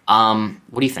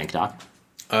 What do you think, Doc?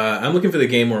 I'm looking for the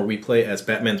game where we play as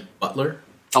Batman's butler.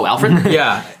 Oh, Alfred?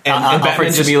 Yeah, and Alfred Batman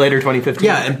just, Simulator 2015.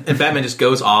 yeah, and Batman just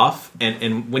goes off,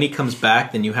 and when he comes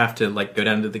back, then you have to like go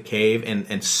down to the cave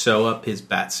and sew up his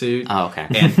bat suit. Oh, okay.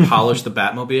 And polish the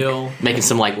Batmobile. Making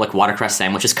some like watercress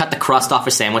sandwiches. Cut the crust off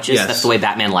of sandwiches. Yes. That's the way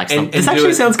Batman likes them. This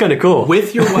actually sounds kind of cool.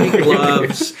 With your white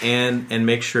gloves, and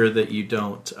make sure that you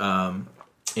don't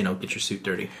get your suit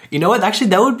dirty. You know what?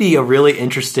 Actually, that would be a really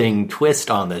interesting twist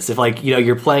on this. If, like,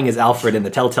 you're playing as Alfred in the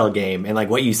Telltale game, and, like,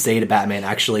 what you say to Batman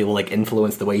actually will, like,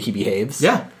 influence the way he behaves.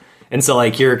 Yeah. And so,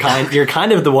 like, you're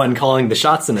kind of the one calling the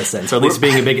shots in a sense, or at least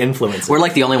being a big influencer. We're,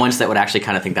 like, the only ones that would actually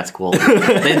kind of think that's cool.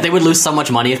 They would lose so much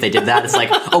money if they did that. It's like,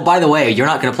 oh, by the way, you're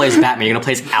not going to play as Batman, you're going to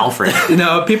play as Alfred.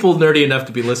 No, people nerdy enough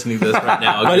to be listening to this right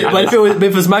now. But if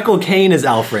it was Michael Caine as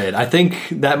Alfred, I think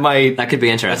that could be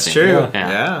interesting. That's true.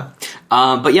 Yeah.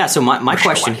 But yeah, so my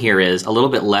question here is a little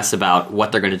bit less about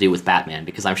what they're going to do with Batman,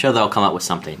 because I'm sure they'll come up with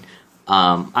something.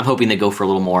 I'm hoping they go for a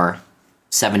little more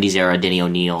 70s era Denny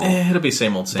O'Neil. It'll be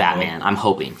same old Batman. I'm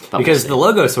hoping. Because the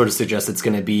logo sort of suggests it's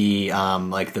going to be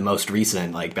like the most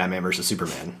recent, like Batman versus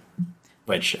Superman.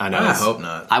 Which I know. I hope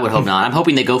not. I would hope not. I'm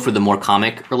hoping they go for the more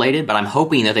comic related, but I'm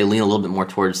hoping that they lean a little bit more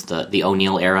towards the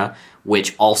O'Neil era,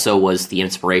 which also was the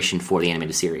inspiration for the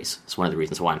animated series. It's one of the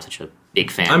reasons why I'm such a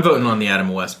big fan. I'm voting on the Adam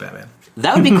West Batman.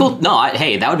 That would be cool. No,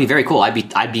 hey, that would be very cool.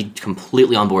 I'd be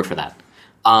completely on board for that.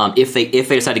 If they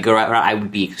decide to go right, I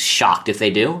would be shocked if they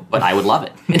do, but I would love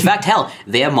it. In fact, hell,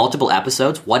 they have multiple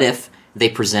episodes. What if they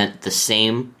present the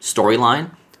same storyline,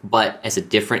 but as a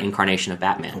different incarnation of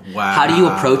Batman? Wow. How do you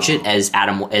approach it as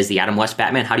the Adam West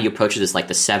Batman? How do you approach it as like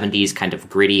the 70s kind of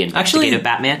gritty investigative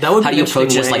Batman? That would How be do you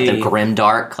approach it as like the way-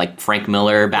 grimdark, like Frank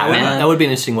Miller Batman? That would be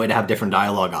an interesting way to have different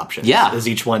dialogue options. Yeah. As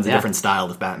each one's a different style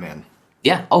of Batman.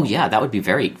 Yeah. Oh, yeah. That would be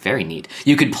very, very neat.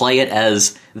 You could play it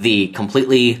as the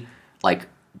completely like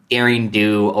daring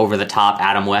do over the top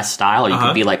Adam West style, or you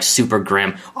could be like super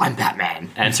grim. I'm Batman.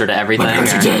 Answer to everything.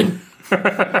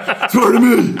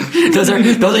 Spider-Man! Those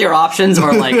are your options,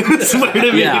 or like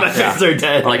Spider-Man, my fans are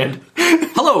dead. Or like,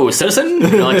 hello, citizen.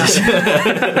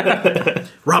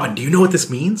 Robin, do you know what this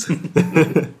means?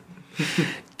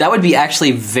 That would be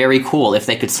actually very cool if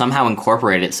they could somehow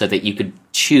incorporate it so that you could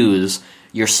choose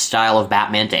your style of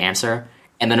Batman to answer.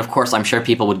 And then, of course, I'm sure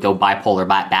people would go bipolar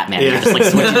Batman and just like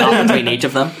switch it off between each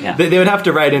of them. Yeah. They would have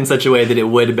to write in such a way that it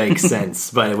would make sense,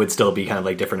 but it would still be kind of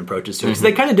like different approaches to it. So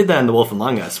they kind of did that in The Wolf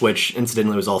Among Us, which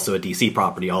incidentally was also a DC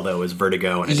property, although it was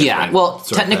Vertigo. And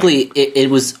technically it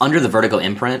was under the Vertigo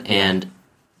imprint, and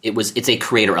it's a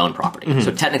creator-owned property.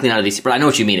 So technically not a DC, but I know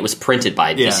what you mean. It was printed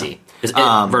by DC.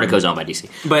 Because Vertigo's owned by DC.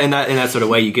 But in that sort of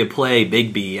way, you could play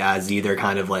Bigby as either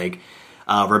kind of like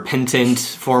repentant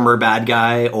former bad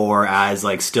guy, or as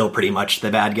like still pretty much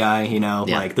the bad guy,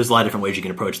 like there's a lot of different ways you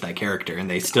can approach that character, and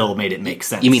they still made it make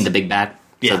sense. You mean the big bad?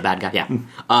 Yeah. So the bad guy? Yeah.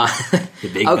 The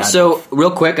big bad. So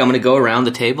real quick, I'm going to go around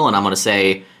the table and I'm going to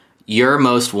say your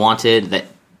most wanted, that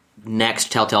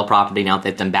next Telltale property now that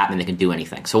they've done Batman, they can do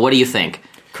anything. So what do you think,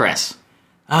 Chris?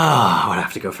 I would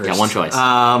have to go first. Got one choice.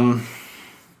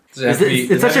 Does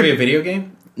it have to be a video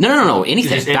game? No.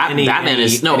 Anything. Batman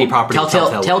is any property.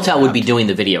 Telltale would be doing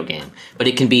the video game, but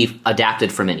it can be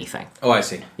adapted from anything. Oh, I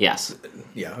see. Yes.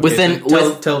 Yeah. Okay, Within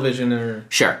television or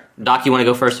sure. Doc, you want to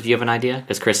go first if you have an idea?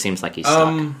 Because Chris seems like he's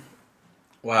stuck.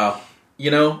 Wow.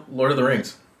 Lord of the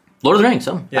Rings. Lord of the Rings.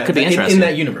 Oh, that could be interesting in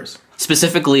that universe.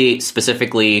 Specifically,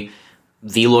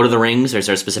 the Lord of the Rings, or is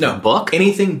there a specific book?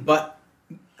 Anything but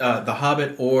The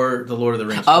Hobbit or the Lord of the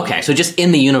Rings. Okay, so just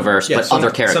in the universe, but other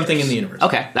characters. Something in the universe.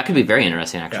 Okay, that could be very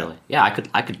interesting, actually. Yeah,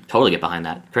 I could totally get behind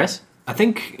that. Chris? I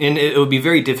think it would be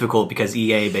very difficult because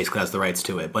EA basically has the rights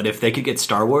to it, but if they could get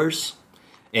Star Wars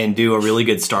and do a really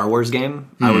good Star Wars game,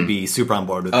 I would be super on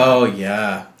board with that. Oh,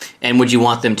 yeah. And would you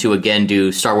want them to, again,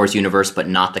 do Star Wars universe, but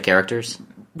not the characters?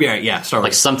 Yeah, Star Wars.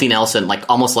 Like something else, and like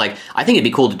almost like, I think it'd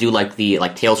be cool to do like the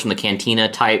Tales from the Cantina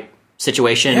type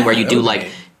situation, where you do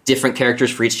like different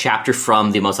characters for each chapter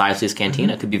from the Mos Eisley's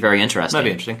Cantina. It could be very interesting. That'd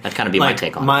be interesting. That'd kind of be my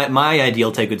take on it. My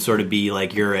ideal take would sort of be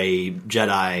like you're a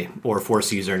Jedi or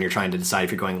Force user and you're trying to decide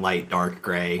if you're going light, dark,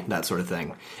 gray, that sort of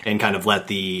thing. And kind of let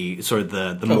the sort of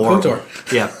the more...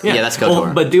 KOTOR. Yeah, that's KOTOR.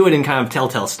 Well, but do it in kind of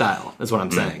Telltale style, is what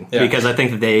I'm saying. Yeah. Because I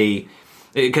think that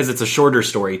because it's a shorter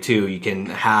story too, you can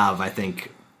have, I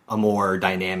think, a more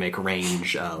dynamic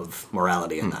range of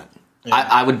morality in that. Yeah.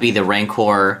 I would be the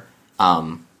Rancor...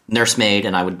 nursemaid,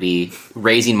 and I would be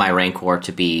raising my Rancor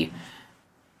to be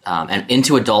and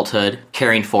into adulthood,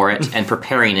 caring for it, and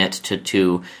preparing it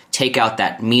to take out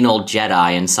that mean old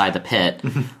Jedi inside the pit.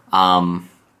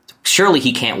 Surely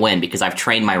he can't win because I've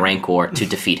trained my Rancor to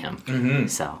defeat him.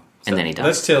 So And then he dies.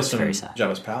 That's Tales It's from very sad.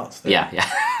 Jabba's Palace. There. Yeah.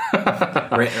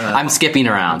 I'm skipping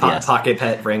around. Yes. Pocket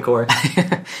Pet Rancor.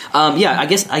 Yeah, I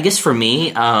guess for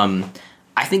me,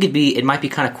 I think it might be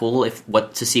kind of cool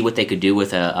to see what they could do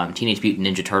with a Teenage Mutant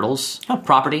Ninja Turtles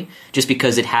property, just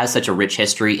because it has such a rich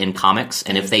history in comics,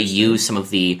 and if they use some of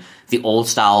the old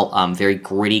style, very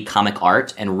gritty comic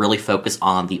art and really focus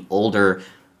on the older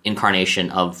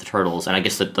incarnation of the Turtles, and I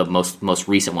guess the most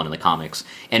recent one in the comics,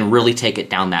 and really take it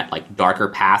down that like darker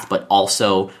path, but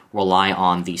also rely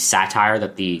on the satire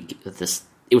that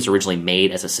it was originally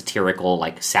made as a satirical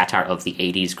like satire of the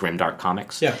 80s grimdark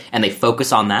comics. Yeah. And they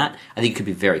focus on that. I think it could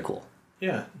be very cool.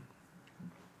 Yeah.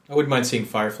 I wouldn't mind seeing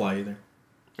Firefly either.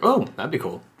 Oh, that'd be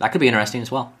cool. That could be interesting as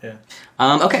well. Yeah.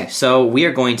 Okay, so we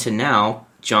are going to now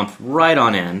jump right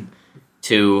on in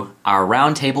to our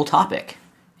roundtable topic.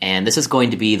 And this is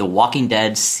going to be The Walking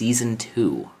Dead Season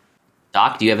 2.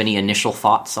 Doc, do you have any initial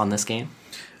thoughts on this game?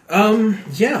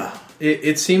 Yeah.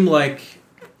 It seemed like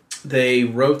they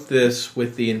wrote this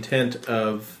with the intent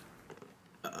of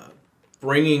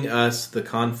bringing us the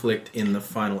conflict in the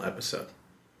final episode.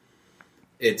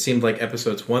 It seemed like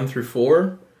episodes 1 through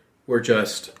 4 were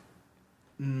just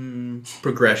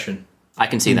progression. I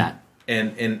can see that.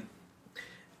 And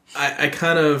I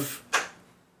kind of...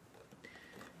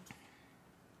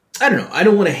 I don't know. I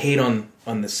don't want to hate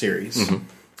on the series. Mm-hmm.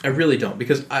 I really don't,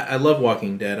 because I love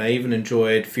Walking Dead. I even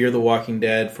enjoyed Fear the Walking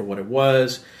Dead for what it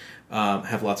was.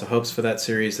 Have lots of hopes for that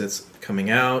series that's coming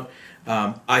out.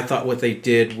 I thought what they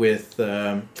did with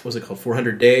what was it called,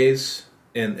 400 Days,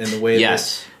 and the way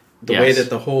way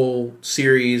that the whole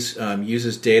series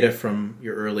uses data from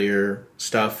your earlier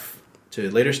stuff to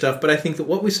later stuff. But I think that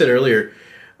what we said earlier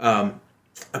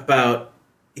about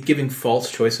giving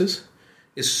false choices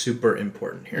is super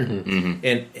important here. Mm-hmm. Mm-hmm.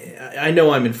 And I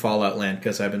know I'm in Fallout land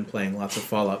because I've been playing lots of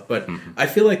Fallout, but I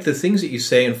feel like the things that you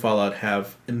say in Fallout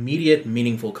have immediate,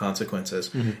 meaningful consequences.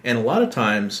 Mm-hmm. And a lot of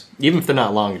times... Even if they're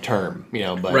not long term,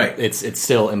 but right. it's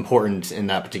still important in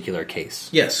that particular case.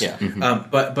 Yes. Yeah. Mm-hmm.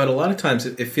 But a lot of times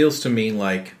it feels to me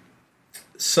like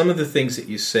some of the things that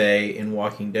you say in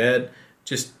Walking Dead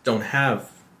just don't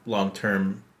have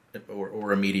long-term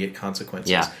or immediate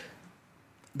consequences. Yeah.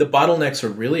 The bottlenecks are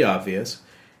really obvious.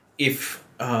 If,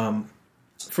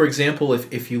 for example,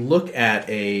 if you look at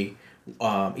either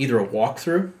a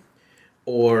walkthrough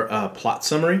or a plot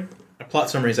summary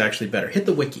is actually better. Hit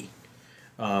the wiki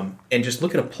and just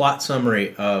look at a plot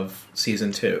summary of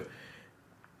Season 2.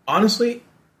 Honestly,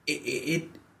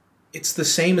 it's the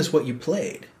same as what you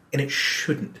played, and it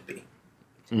shouldn't be.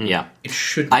 Yeah. It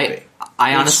shouldn't be.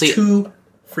 I honestly... It's too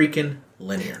freaking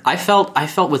linear. I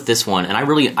felt with this one, and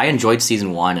I enjoyed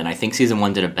Season 1, and I think Season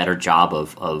 1 did a better job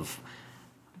of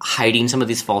hiding some of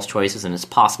these false choices, and it's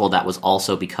possible that was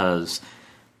also because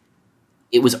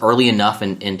it was early enough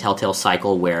in Telltale's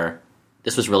cycle where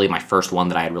this was really my first one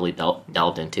that I had really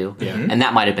delved into. Yeah. And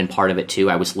that might have been part of it too.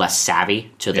 I was less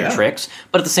savvy to their tricks,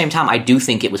 but at the same time, I do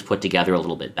think it was put together a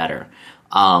little bit better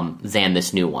than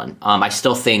this new one. I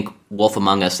still think Wolf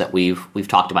Among Us, that we've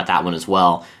talked about that one as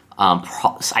well,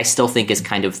 I still think is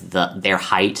kind of their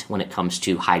height when it comes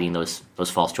to hiding those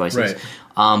false choices.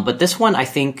 Right. But this one, I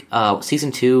think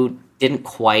Season 2 didn't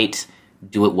quite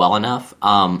do it well enough.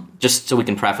 Just so we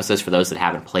can preface this for those that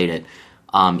haven't played it,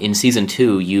 in Season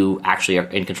 2, you actually are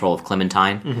in control of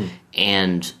Clementine,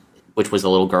 and which was the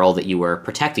little girl that you were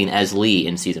protecting as Lee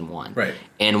in Season 1. Right.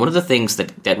 And one of the things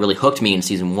that really hooked me in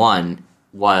Season 1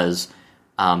 was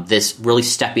this really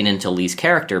stepping into Lee's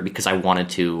character, because I wanted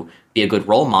to be a good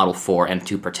role model for and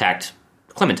to protect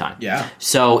Clementine. Yeah.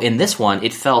 So in this one,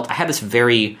 it felt I had this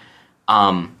very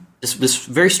this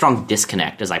very strong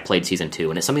disconnect as I played Season 2,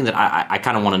 and it's something that I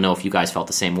kind of want to know if you guys felt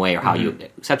the same way or how you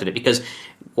accepted it, because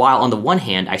while on the one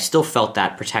hand I still felt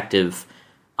that protective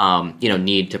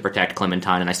need to protect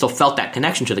Clementine, and I still felt that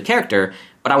connection to the character,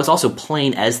 but I was also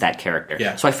playing as that character.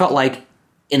 Yeah. So I felt like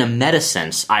in a meta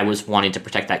sense I was wanting to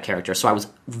protect that character, so I was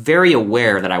very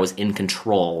aware that I was in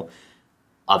control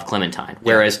of Clementine.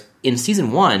 Whereas in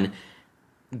Season 1,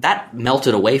 that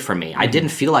melted away from me. I didn't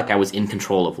feel like I was in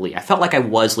control of Lee. I felt like I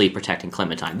was Lee protecting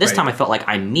Clementine. This time I felt like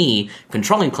I'm me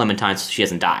controlling Clementine so she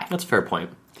doesn't die. That's a fair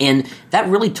point. And that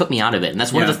really took me out of it. And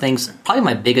that's one of the things, probably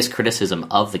my biggest criticism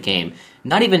of the game,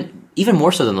 not even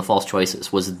more so than the false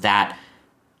choices, was that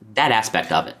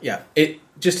aspect of it. Yeah.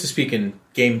 Just to speak in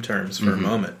game terms for a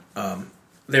moment,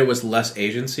 there was less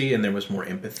agency and there was more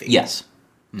empathy. Yes.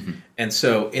 Mm-hmm. And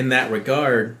so in that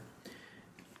regard,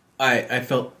 I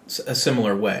felt a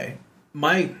similar way.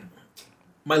 My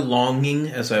longing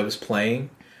as I was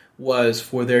playing was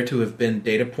for there to have been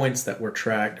data points that were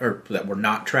tracked or that were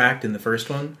not tracked in the first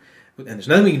one. And there's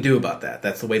nothing we can do about that.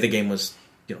 That's the way the game was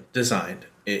designed.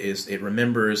 it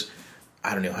remembers,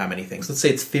 I don't know how many things. Let's say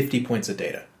it's 50 points of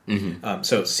data.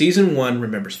 So Season 1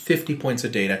 remembers 50 points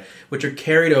of data, which are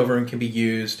carried over and can be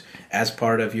used as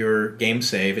part of your game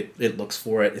save. It looks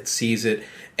for it, it sees it,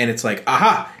 and it's like,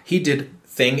 aha, he did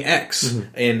thing X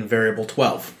in variable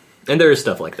 12. And there is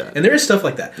stuff like that.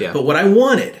 Yeah. But what I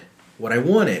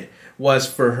wanted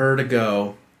was for her to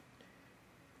go,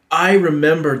 I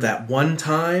remembered that one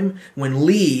time when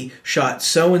Lee shot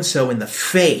so-and-so in the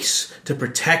face to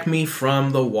protect me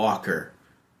from the walker.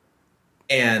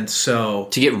 And so...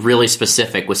 To get really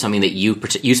specific with something that you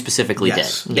specifically did.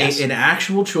 Yes. An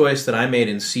actual choice that I made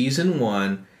in Season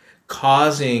 1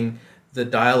 causing the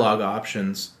dialogue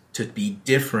options to be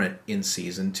different in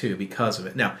Season 2 because of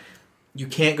it. Now, you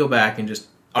can't go back and just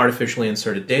artificially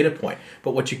insert a data point.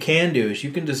 But what you can do is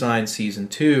you can design Season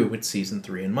 2 with Season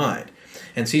 3 in mind.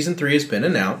 And Season 3 has been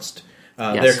announced.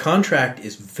 Their contract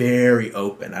is very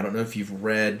open. I don't know if you've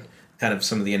read kind of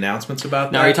some of the announcements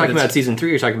about that. Now, are you talking about Season 3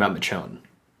 or are you talking about Michonne?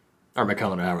 Or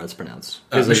Michonne, or however it's pronounced.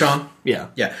 Michonne? Yeah.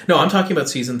 No, I'm talking about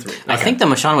Season 3. I think the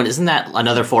Michonne one, isn't that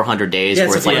another 400 days? Yeah,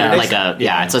 where it's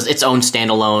it's its own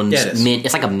standalone. Yeah,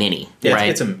 it's like a mini, right?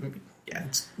 It's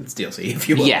DLC, if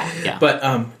you will. Yeah. But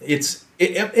it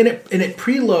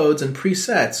preloads and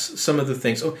presets some of the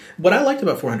things. So what I liked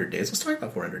about 400 Days, let's talk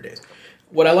about 400 Days.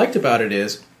 What I liked about it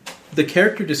is the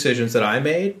character decisions that I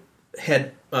made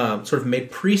had sort of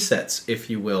made presets, if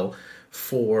you will,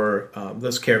 for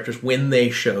those characters when they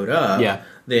showed up.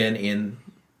 Then in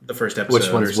the first episode,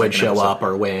 which ones would show up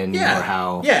or when or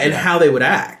how. And how they would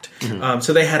act.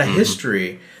 So they had a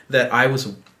history that I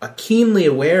was keenly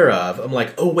aware of. I'm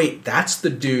like, oh wait, that's the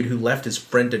dude who left his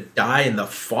friend to die in the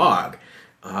fog.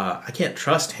 I can't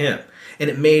trust him. And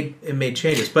it made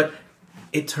changes, but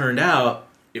it turned out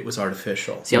it was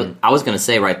artificial. See, I was going to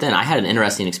say right then, I had an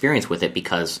interesting experience with it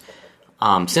because,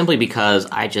 simply because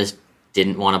I just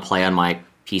didn't want to play on my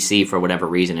PC for whatever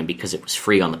reason, and because it was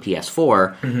free on the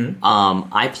PS4,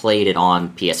 I played it on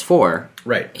PS4,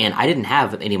 right? And I didn't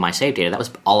have any of my save data; that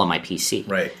was all on my PC,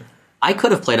 right? I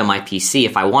could have played on my PC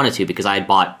if I wanted to because I'd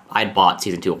bought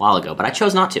Season 2 a while ago, but I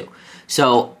chose not to.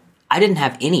 So I didn't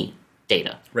have any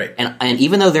data, right? And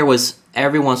even though there was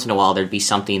every once in a while there'd be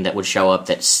something that would show up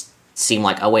that seemed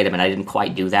like, oh wait a minute, I didn't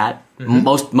quite do that.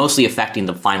 Mostly affecting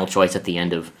the final choice at the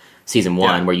end of Season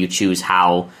 1, where you choose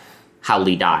how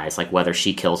Lee dies, like whether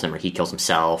she kills him or he kills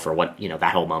himself or what,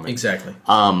 that whole moment. Exactly.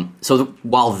 So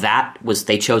while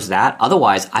they chose that,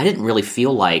 otherwise I didn't really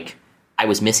feel like I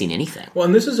was missing anything. Well,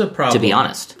 and this is a problem. To be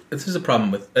honest. This is a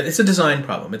problem it's a design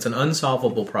problem. It's an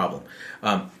unsolvable problem.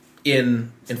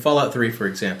 In Fallout 3, for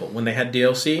example, when they had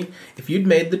DLC, if you'd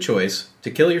made the choice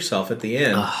to kill yourself at the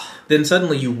end, then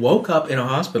suddenly you woke up in a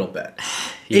hospital bed.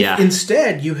 If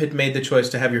instead you had made the choice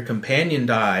to have your companion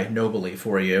die nobly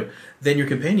for you, then your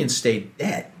companion stayed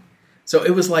dead. So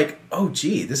it was like, oh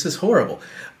gee, this is horrible.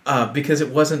 Because it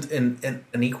wasn't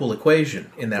an equal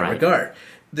equation in that regard.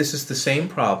 This is the same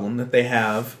problem that they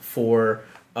have for,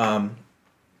 I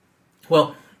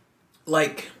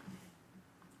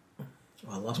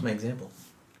lost my example.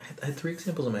 I had 3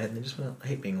 examples in my head, and they just went out. I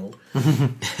hate being old.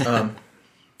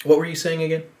 What were you saying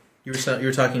again? You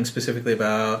were talking specifically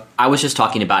about... I was just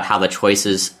talking about how the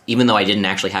choices, even though I didn't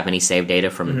actually have any save data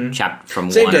from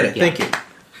from save 1... data, thank you.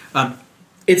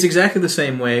 It's exactly the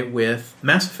same way with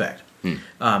Mass Effect.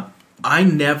 I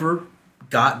never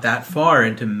got that far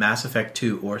into Mass Effect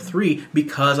 2 or 3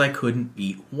 because I couldn't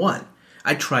beat 1.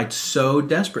 I tried so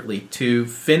desperately to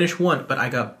finish 1, but I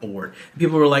got bored.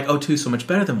 People were like, oh, 2 is so much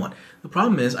better than 1. The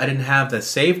problem is I didn't have the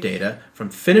save data from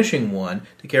finishing 1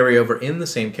 to carry over in the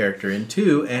same character in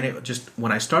 2, and it just,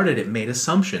 when I started, it made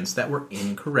assumptions that were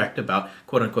incorrect about,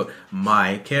 quote-unquote,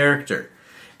 my character.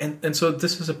 And so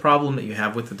this is a problem that you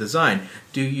have with the design.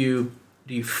 Do you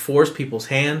force people's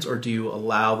hands, or do you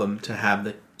allow them to have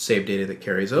the save data that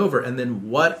carries over? And then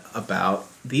what about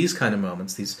these kind of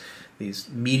moments, these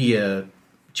media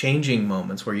changing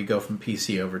moments where you go from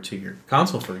PC over to your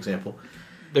console, for example?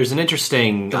 There's an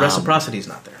interesting... The reciprocity is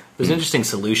not there. There's an interesting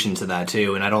solution to that,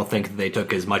 too, and I don't think they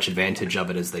took as much advantage of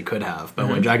it as they could have. But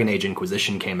when Dragon Age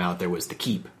Inquisition came out, there was the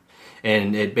Keep.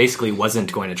 And it basically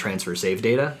wasn't going to transfer save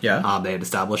data. They had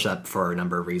established that for a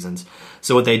number of reasons.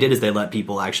 So what they did is they let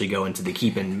people actually go into the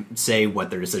Keep and say what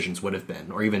their decisions would have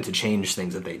been, or even to change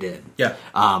things that they did.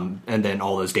 And then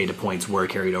all those data points were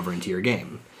carried over into your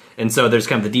game. And so there's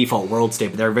kind of the default world state,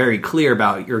 but they're very clear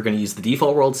about you're going to use the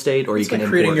default world state, or you can import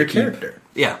creating your Keep. character.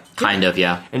 Kind of.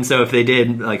 And so if they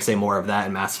did, like, say more of that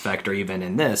in Mass Effect, or even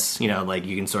in this, you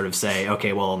can sort of say,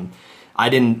 okay, well, I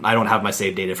don't have my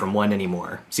save data from 1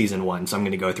 anymore, Season 1, so I'm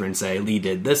going to go through and say, Lee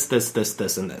did this,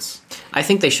 and this. I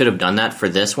think they should have done that for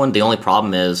this one. The only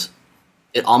problem is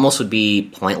it almost would be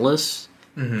pointless.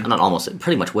 Not almost, it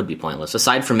pretty much would be pointless.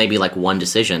 Aside from maybe like one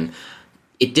decision,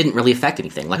 it didn't really affect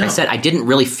anything. Like I said, I didn't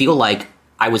really feel like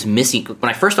I was missing. When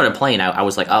I first started playing, I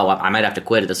was like, oh, I might have to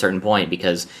quit at a certain point,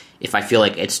 because if I feel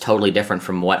like it's totally different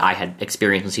from what I had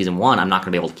experienced in Season 1, I'm not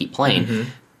going to be able to keep playing.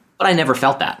 But I never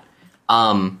felt that.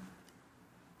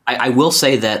 I will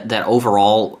say that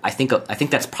overall, I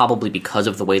think that's probably because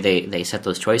of the way they set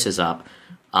those choices up.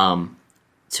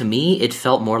 To me, it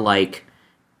felt more like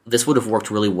this would have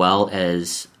worked really well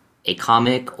as a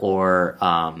comic or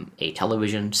a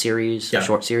television series, a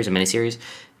short series, a miniseries,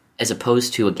 as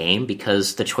opposed to a game,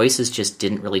 because the choices just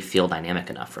didn't really feel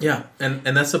dynamic enough for me. Yeah,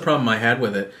 and that's the problem I had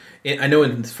with it. I know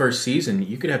in the first season,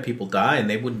 you could have people die and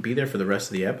they wouldn't be there for the rest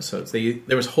of the episodes.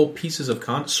 There was whole pieces of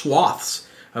swaths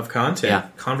of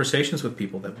content, conversations with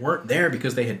people that weren't there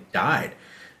because they had died.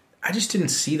 I just didn't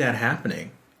see that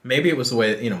happening. Maybe it was the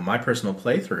way, my personal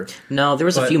playthrough. No, there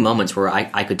was a few moments where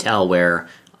I could tell where...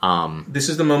 this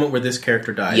is the moment where this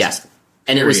character dies. Yes.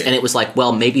 And it was like,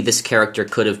 well, maybe this character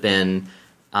could have been...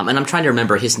 and I'm trying to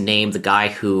remember his name, the guy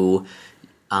who...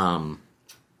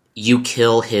 you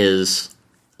kill his...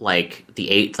 I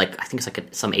think it's like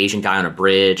some Asian guy on a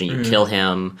bridge, and you kill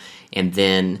him, and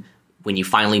then when you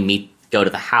finally go to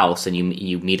the house and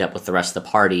you meet up with the rest of the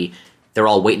party, they're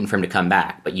all waiting for him to come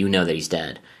back, but you know that he's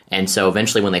dead. And so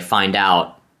eventually when they find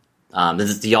out,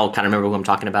 do y'all kind of remember who I'm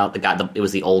talking about? The guy, it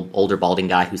was the older balding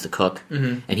guy who's the cook,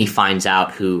 and he finds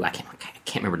out who I can't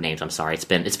remember names. I'm sorry, it's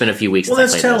been a few weeks. Well,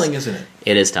 since that's I played telling, this. isn't it?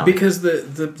 It is telling because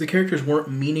the characters weren't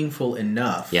meaningful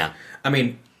enough. Yeah, I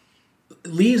mean,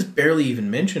 Lee's barely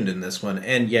even mentioned in this one,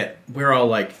 and yet we're all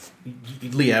like,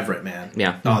 Lee Everett, man.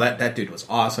 Yeah. Oh, that dude was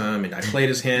awesome, and I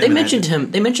played as him. They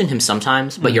mentioned him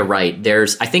sometimes, but you're right. One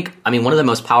of the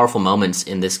most powerful moments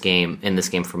in this game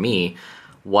for me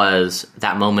was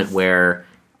that moment where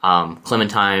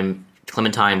Clementine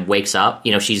wakes up.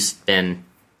 She's been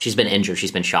injured,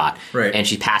 she's been shot, right, and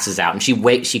she passes out, and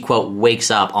she quote wakes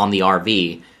up on the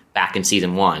RV back in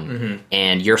Season 1,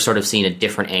 and you're sort of seeing a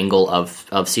different angle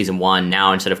of Season 1.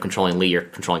 Now, instead of controlling Lee, you're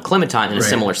controlling Clementine in a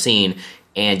similar scene,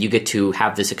 and you get to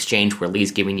have this exchange where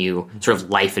Lee's giving you sort of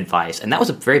life advice, and that was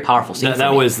a very powerful scene.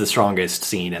 That was the strongest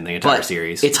scene in the entire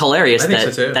series. It's hilarious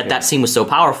that scene was so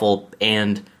powerful,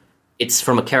 and it's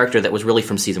from a character that was really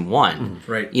from Season 1.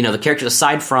 Right. The characters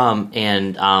aside from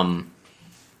Kenny.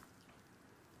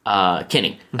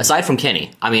 Aside from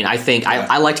Kenny,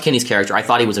 I liked Kenny's character. I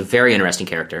thought he was a very interesting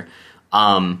character.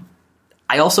 I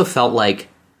also felt like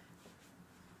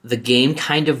the game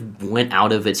kind of went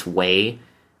out of its way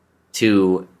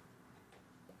to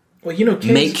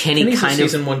make Kenny kind of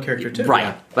Season 1 character too, right?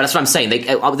 Yeah. But that's what I'm saying. They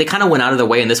kind of went out of their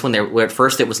way in this one. Where at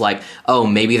first it was like, oh,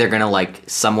 maybe they're gonna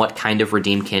somewhat kind of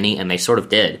redeem Kenny, and they sort of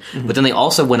did. But then they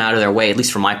also went out of their way, at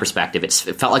least from my perspective. It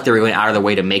felt like they were going out of their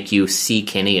way to make you see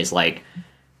Kenny as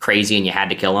crazy and you had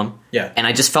to kill him. Yeah. And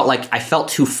I just felt like I felt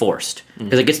too forced,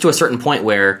 because it gets to a certain point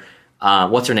where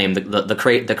what's her name,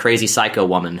 the crazy psycho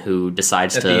woman who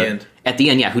decides at the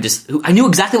end, who I knew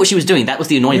exactly what she was doing. That was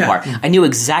the annoying part. I knew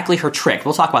exactly her trick.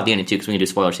 We'll talk about the ending too, because we can do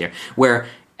spoilers here.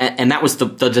 And that was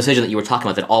the decision that you were talking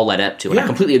about that all led up to, and I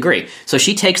completely agree. So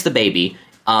she takes the baby.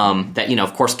 That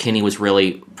of course Kenny was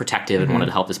really protective and wanted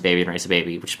to help this baby and raise the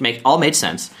baby, which all made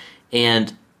sense.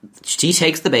 And she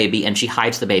takes the baby and she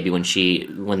hides the baby when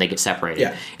they get separated.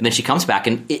 Yeah. And then she comes back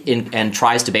and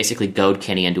tries to basically goad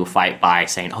Kenny into a fight by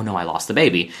saying, "Oh no, I lost the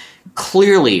baby."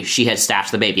 Clearly, she had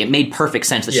stashed the baby. It made perfect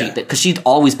sense that because she'd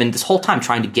always been this whole time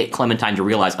trying to get Clementine to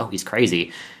realize, oh, he's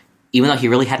crazy, even though he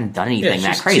really hadn't done anything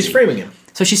that crazy. She's framing him.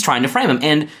 So she's trying to frame him,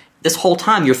 and this whole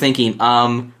time you're thinking,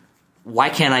 why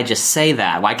can't I just say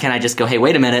that? Why can't I just go, hey,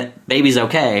 wait a minute, baby's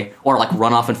okay? Or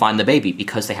run off and find the baby,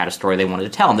 because they had a story they wanted to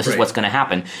tell, and this is what's going to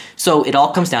happen. So it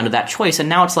all comes down to that choice, and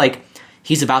now it's like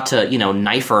he's about to,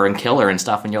 knife her and kill her and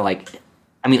stuff, and you're like,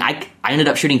 I ended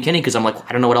up shooting Kenny because I'm like,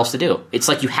 I don't know what else to do. It's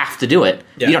like you have to do it.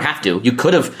 Yeah. You don't have to. You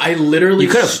could have. I literally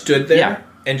stood there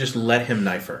and just let him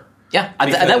knife her. Yeah,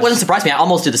 that wouldn't surprise me. I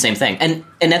almost did the same thing.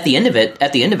 And at the end of it,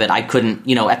 I couldn't,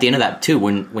 at the end of that too,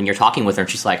 when you're talking with her and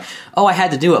she's like, oh, I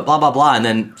had to do it, blah, blah, blah. And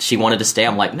then she wanted to stay.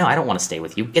 I'm like, no, I don't want to stay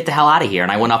with you. Get the hell out of here.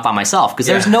 And I went off by myself because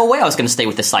there's no way I was going to stay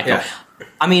with this psycho. Yeah.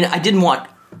 I didn't want,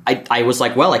 I was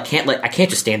like, well, I can't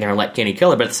just stand there and let Kenny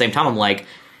kill her. But at the same time, I'm like,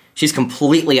 she's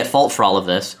completely at fault for all of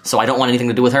this. So I don't want anything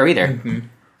to do with her either. Mm-hmm.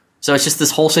 So it's just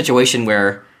this whole situation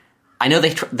where I know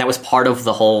that was part of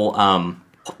the whole,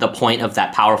 the point of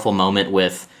that powerful moment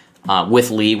with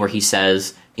Lee, where he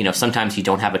says, sometimes you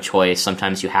don't have a choice.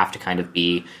 Sometimes you have to kind of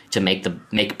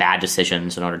make bad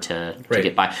decisions in order to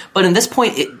get by. But in this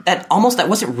point, that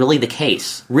wasn't really the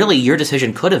case. Really, your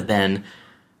decision could have been,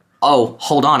 oh,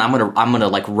 hold on, I'm gonna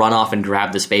like run off and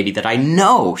grab this baby that I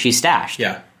know she stashed.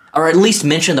 Yeah. Or at least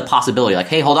mention the possibility, like,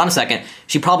 hey, hold on a second,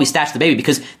 she probably stashed the baby,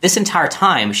 because this entire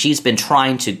time she's been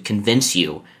trying to convince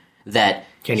you that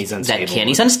Kenny's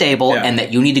unstable, and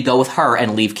that you need to go with her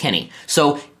and leave Kenny.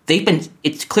 So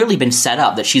it's clearly been set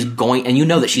up that she's going, and you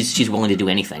know that she's willing to do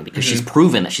anything, because she's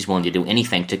proven that she's willing to do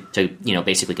anything to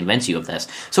basically convince you of this.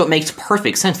 So it makes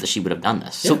perfect sense that she would have done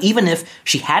this. Yeah. So even if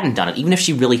she hadn't done it, even if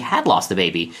she really had lost the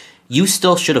baby, you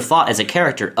still should have thought as a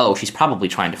character, oh, she's probably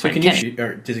trying to find Kenny.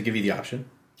 Or does it give you the option?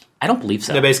 I don't believe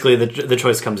so. No, basically, the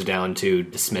choice comes down to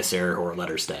dismiss her or let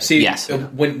her stay. See, yes.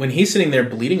 When he's sitting there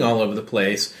bleeding all over the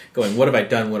place, going, what have I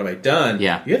done, what have I done?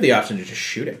 Yeah. You have the option to just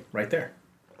shoot him right there.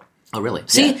 Oh, really?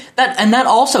 See, that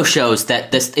also shows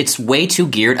that it's way too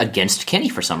geared against Kenny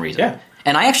for some reason. Yeah.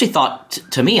 And I actually thought,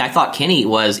 I thought Kenny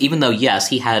was, even though, yes,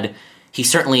 he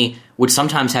certainly would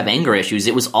sometimes have anger issues,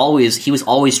 he was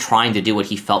always trying to do what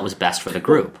he felt was best for the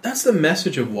group. That's the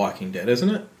message of Walking Dead,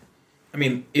 isn't it? I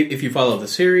mean, if you follow the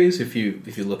series, if you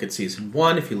look at season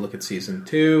 1, if you look at season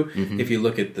 2, if you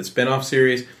look at the spin-off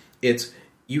series, it's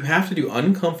you have to do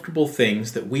uncomfortable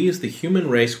things that we as the human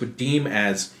race would deem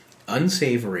as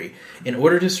unsavory in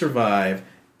order to survive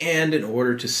and in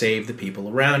order to save the people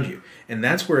around you. And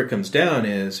that's where it comes down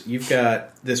is you've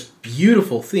got this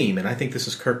beautiful theme, and I think this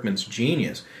is Kirkman's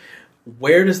genius.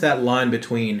 Where does that line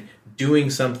between doing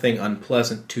something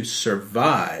unpleasant to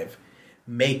survive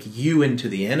make you into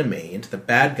the enemy, into the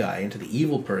bad guy, into the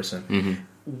evil person,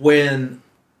 when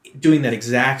doing that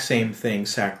exact same thing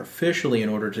sacrificially in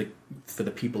order for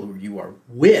the people who you are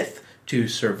with to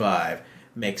survive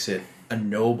makes it a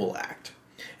noble act.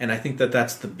 And I think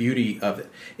that's the beauty of it,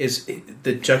 is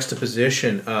the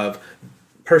juxtaposition of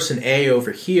person A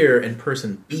over here and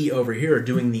person B over here are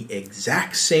doing the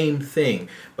exact same thing,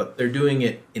 but they're doing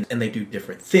it and they do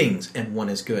different things, and one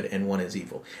is good and one is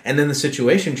evil. And then the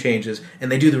situation changes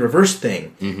and they do the reverse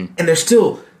thing, and they're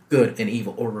still good and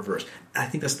evil, or reverse. I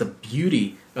think that's the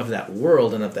beauty of that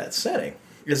world and of that setting,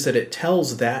 is that it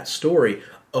tells that story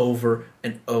over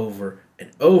and over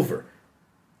and over.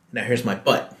 Now here's my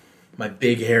but, my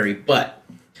big hairy but,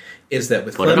 is that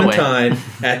with Clementine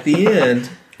at the end...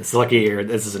 It's lucky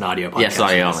this is an audio podcast. Yes,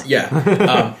 audio only.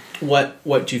 Yeah.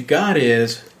 What you've got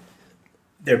is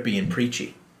they're being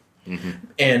preachy.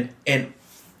 And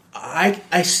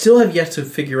I still have yet to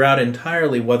figure out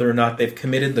entirely whether or not they've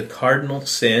committed the cardinal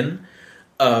sin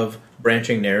of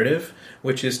branching narrative,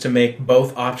 which is to make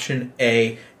both option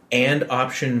A and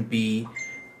option B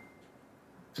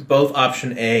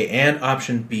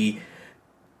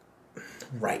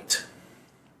right.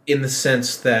 In the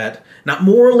sense that, not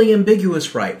morally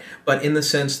ambiguous right, but in the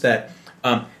sense that,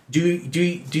 do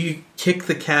you kick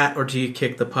the cat or do you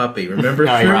kick the puppy? Remember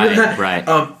that? Right.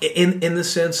 In the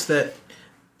sense that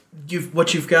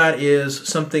what you've got is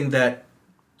something that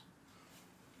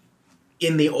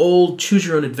in the old Choose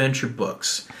Your Own Adventure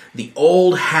books, the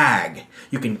old hag,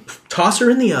 you can toss her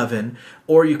in the oven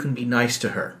or you can be nice to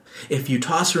her. If you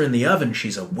toss her in the oven,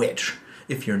 she's a witch.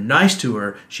 If you're nice to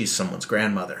her, she's someone's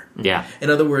grandmother. Yeah. In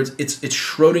other words, it's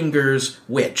Schrodinger's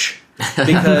witch.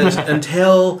 Because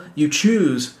until you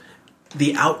choose,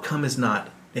 the outcome is not...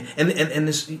 And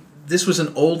this was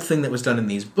an old thing that was done in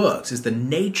these books, is the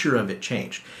nature of it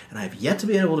changed. And I have yet to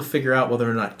be able to figure out whether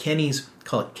or not Kenny's,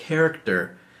 call it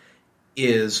character,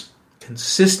 is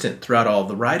consistent throughout all of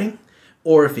the writing,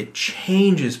 or if it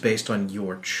changes based on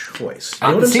your choice. You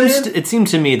know what I'm saying? It seemed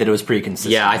to me that it was pretty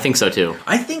consistent. Yeah, I think so too.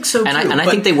 I think so too. And I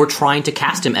think they were trying to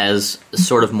cast him as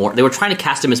sort of more... They were trying to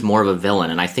cast him as more of a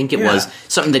villain, and I think it was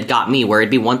something that got me, where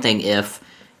it'd be one thing if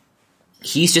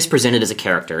he's just presented as a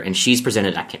character, and she's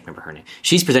presented... I can't remember her name.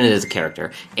 She's presented as a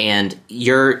character, and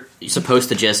you're supposed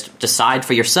to just decide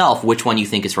for yourself which one you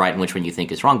think is right and which one you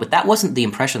think is wrong, but that wasn't the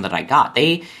impression that I got.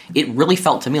 It really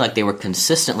felt to me like they were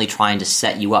consistently trying to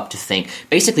set you up to think,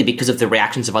 basically because of the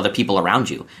reactions of other people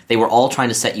around you, they were all trying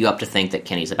to set you up to think that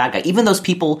Kenny's a bad guy. Even those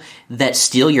people that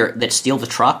steal the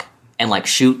truck and like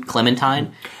shoot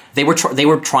Clementine, they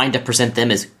were trying to present them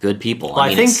as good people. Well,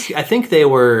 I think they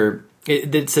were...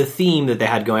 It's a theme that they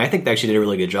had going. I think they actually did a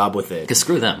really good job with it. Because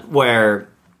screw them. Where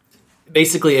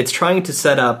basically it's trying to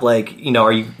set up, like,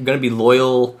 are you going to be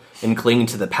loyal and cling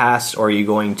to the past, or are you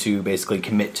going to basically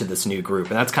commit to this new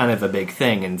group? And that's kind of a big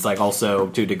thing. And it's like also,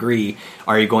 to a degree,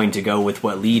 are you going to go with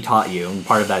what Lee taught you? And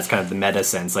part of that is kind of the meta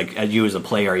sense. Like, as you as a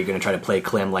player, are you going to try to play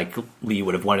Clem like Lee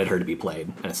would have wanted her to be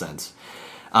played, in a sense?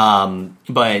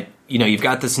 But, you've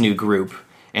got this new group,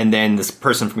 and then this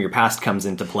person from your past comes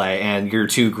into play, and your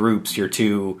two groups, your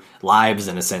two lives,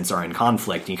 in a sense, are in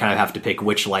conflict. And you kind of have to pick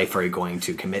which life are you going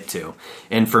to commit to.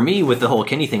 And for me, with the whole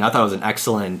Kenny thing, I thought it was an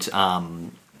excellent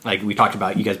like we talked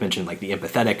about, you guys mentioned like the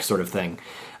empathetic sort of thing.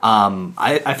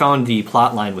 I found the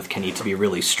plot line with Kenny to be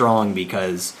really strong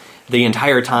because the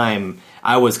entire time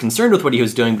I was concerned with what he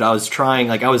was doing, but I was trying,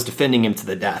 like I was defending him to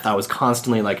the death. I was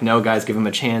constantly like, no, guys, give him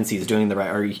a chance. He's doing the right,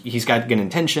 or he's got good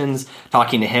intentions,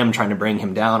 talking to him, trying to bring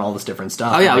him down, all this different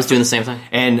stuff. Oh yeah, I was doing the same thing.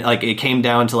 And like it came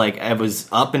down to like, I was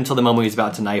up until the moment he was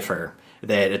about to knife her,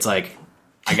 that it's like,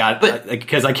 I got,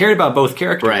 because I cared about both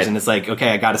characters, right. And it's like, okay,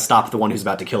 I got to stop the one who's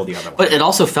about to kill the other one. But it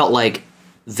also felt like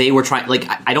they were trying, like,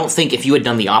 I don't think if you had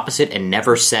done the opposite and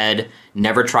never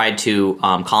tried to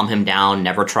calm him down,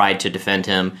 never tried to defend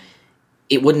him,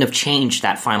 it wouldn't have changed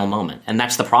that final moment. And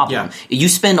that's the problem. Yeah. You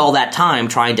spend all that time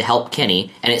trying to help Kenny,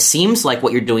 and it seems like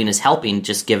what you're doing is helping,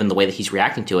 just given the way that he's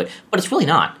reacting to it, but it's really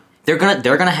not. They're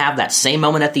gonna have that same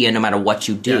moment at the end no matter what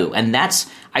you do. Yeah. And that's,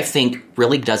 I think,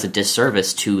 really does a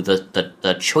disservice to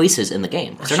the choices in the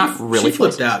game. They're not really She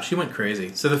flipped out. She went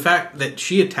crazy. So the fact that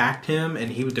she attacked him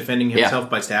and he was defending himself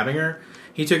by stabbing her,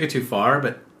 he took it too far,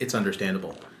 but it's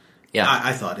understandable. Yeah,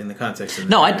 I thought in the context of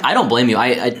no, I don't blame you.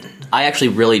 I actually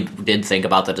really did think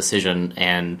about the decision,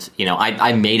 and you know,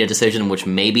 I made a decision which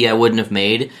maybe I wouldn't have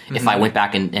made if I went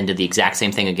back and did the exact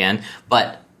same thing again.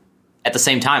 But at the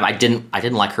same time, I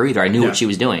didn't like her either. I knew what she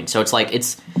was doing, so it's like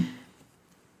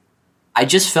I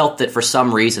just felt that for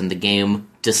some reason the game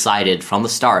decided from the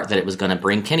start that it was going to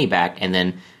bring Kenny back and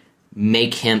then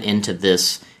make him into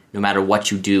this. No matter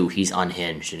what you do, he's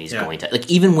unhinged and he's going to... Like,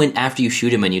 even when after you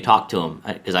shoot him and you talk to him,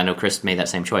 because I know Chris made that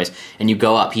same choice, and you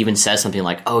go up, he even says something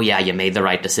like, oh yeah, you made the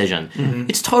right decision. Mm-hmm.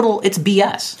 It's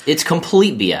BS. It's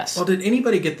complete BS. Well, did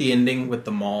anybody get the ending with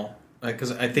the mall?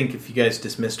 Because I think if you guys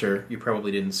dismissed her, you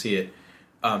probably didn't see it.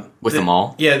 With the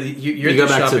mall? Yeah, you go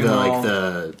back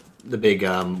to the big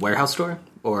warehouse store?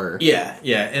 Or Yeah,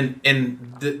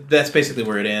 and that's basically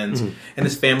where it ends. Mm-hmm. And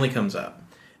this family comes up.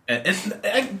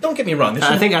 And don't get me wrong.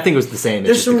 I think it was the same.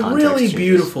 There's some really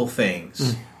beautiful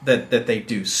things that they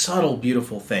do. Subtle,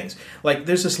 beautiful things. Like,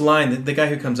 there's this line, the guy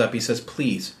who comes up, he says,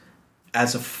 please,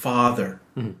 as a father,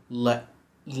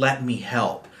 let me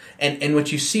help. And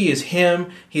what you see is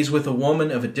he's with a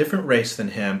woman of a different race than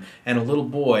him, and a little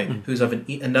boy who's of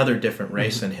another different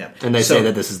race than him. And they say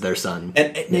that this is their son.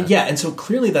 And so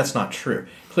clearly that's not true.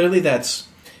 Clearly that's...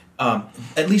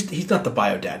 at least he's not the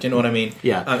bio dad. You know what I mean?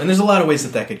 Yeah. And there's a lot of ways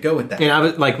that could go with that. And I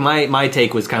was like, my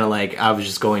take was kind of like I was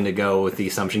just going to go with the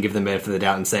assumption, give them the benefit of the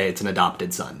doubt, and say it's an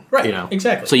adopted son. Right. You know?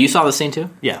 Exactly. So you saw the scene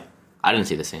too? Yeah. I didn't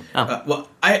see the scene. Oh. Well,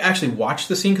 I actually watched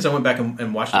the scene because I went back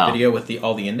and watched the video with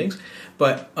all the endings.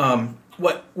 But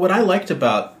what I liked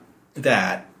about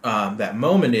that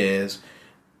moment is.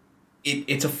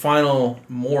 It's a final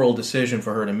moral decision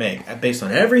for her to make based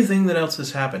on everything that else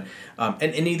has happened,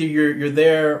 and either you're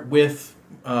there with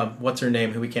what's her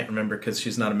name, who we can't remember because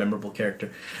she's not a memorable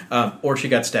character, or she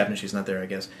got stabbed and she's not there, I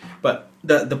guess. But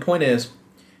the point is,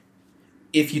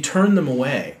 if you turn them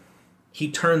away, he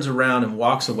turns around and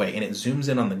walks away, and it zooms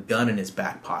in on the gun in his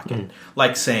back pocket,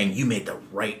 like saying, "You made the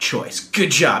right choice. Good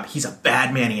job. He's a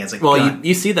bad man. He has a gun." Well,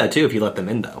 you see that too if you let them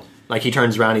in, though. Like, he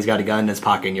turns around, he's got a gun in his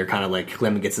pocket, and you're kind of like,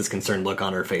 Clem gets this concerned look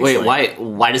on her face. Wait, like,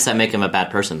 why does that make him a bad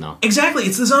person, though? Exactly,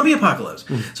 it's the zombie apocalypse.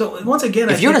 So, once again...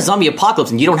 If you're in a zombie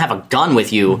apocalypse and you don't have a gun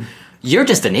with you, you're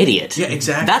just an idiot. Yeah,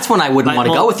 exactly. That's when I wouldn't want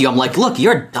to go with you. I'm like, look,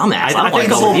 you're a dumbass. I don't want to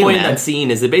go with you, the whole point man. of that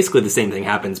scene is that basically the same thing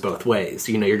happens both ways.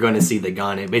 You know, you're going to see the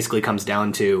gun. It basically comes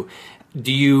down to,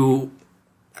 do you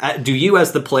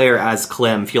as the player, as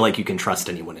Clem, feel like you can trust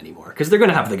anyone anymore? Because they're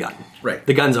going to have the gun. Right.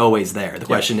 The gun's always there. The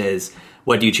question is,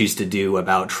 what do you choose to do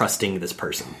about trusting this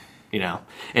person? You know?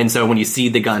 And so when you see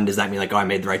the gun, does that mean like, oh, I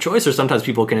made the right choice? Or sometimes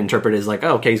people can interpret it as like,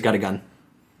 oh, okay, he's got a gun.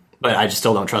 But I just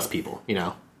still don't trust people, you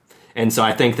know? And so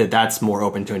I think that that's more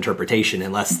open to interpretation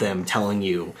and less them telling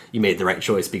you made the right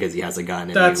choice because he has a gun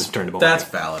and you turned him away. That's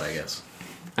valid, I guess.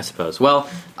 I suppose. Well,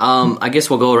 I guess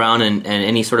we'll go around and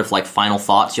any sort of like final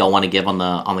thoughts y'all want to give on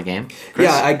the game. Chris?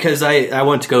 Yeah, because I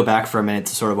want to go back for a minute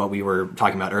to sort of what we were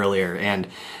talking about earlier, and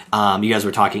you guys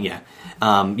were talking,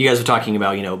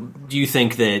 about, you know, do you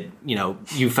think that, you know,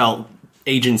 you felt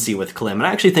agency with Clem? And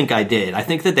I actually think I did. I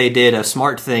think that they did a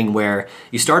smart thing where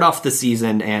you start off the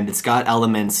season and it's got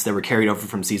elements that were carried over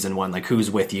from season one, like who's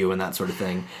with you and that sort of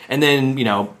thing. And then, you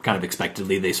know, kind of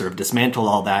expectedly, they sort of dismantle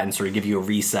all that and sort of give you a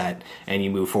reset and you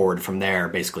move forward from there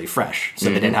basically fresh. So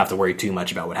they didn't have to worry too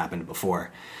much about what happened before.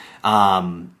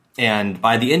 And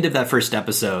by the end of that first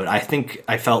episode, I think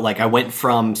I felt like I went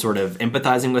from sort of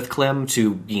empathizing with Clem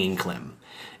to being Clem.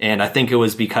 And I think it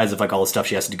was because of like all the stuff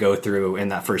she has to go through in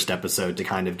that first episode to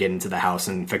kind of get into the house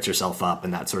and fix herself up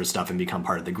and that sort of stuff and become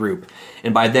part of the group.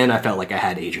 And by then I felt like I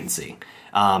had agency.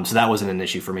 So that wasn't an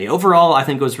issue for me. Overall, I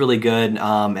think it was really good. It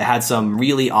had some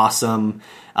really awesome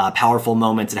powerful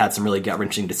moments. It had some really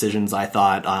gut-wrenching decisions, I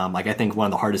thought. I think one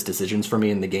of the hardest decisions for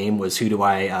me in the game was who do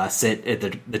I sit at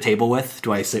the table with?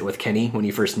 Do I sit with Kenny when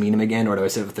you first meet him again, or do I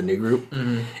sit with the new group?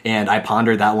 Mm-hmm. And I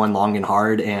pondered that one long and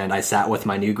hard, and I sat with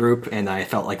my new group, and I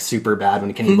felt like super bad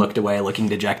when Kenny looked away looking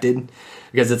dejected.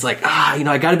 Because it's like,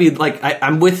 I got to be like,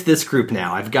 I'm with this group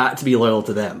now. I've got to be loyal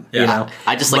to them. Yeah. You know?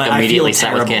 I just like immediately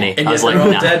sat with Kenny. And I was they're like,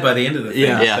 all no. dead by the end of the thing.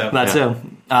 Yeah, that's it.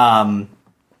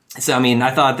 So, I mean,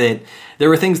 I thought that there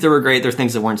were things that were great. There's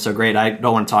things that weren't so great. I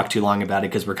don't want to talk too long about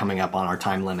it because we're coming up on our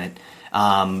time limit.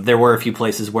 There were a few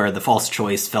places where the false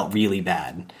choice felt really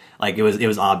bad. Like, it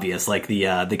was obvious. Like,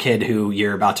 the kid who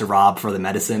you're about to rob for the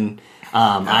medicine.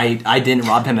 I didn't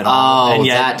rob him at all. Oh, and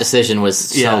yet, that decision was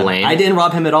so lame. I didn't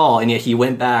rob him at all, and yet he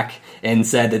went back and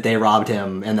said that they robbed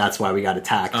him, and that's why we got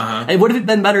attacked. It would have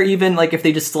been better even like if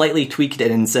they just slightly tweaked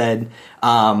it and said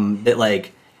that,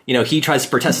 like, you know, he tries to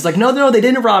protest. It's like, no, they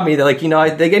didn't rob me. They're like, you know,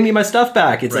 they gave me my stuff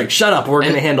back. It's like, shut up, we're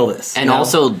going to handle this. And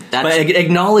also, but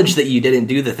acknowledge that you didn't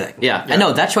do the thing. Yeah, I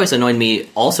know that choice annoyed me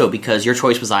also because your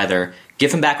choice was either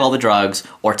give him back all the drugs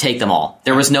or take them all.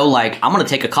 There was no like, I'm going to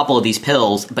take a couple of these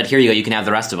pills, but here you go, you can have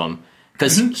the rest of them.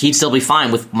 Because he'd still be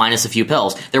fine with minus a few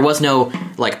pills. There was no,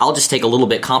 like, I'll just take a little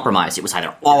bit compromise. It was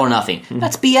either all or nothing.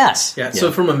 That's BS. Yeah,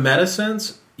 so from a meta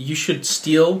sense, you should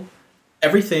steal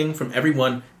everything from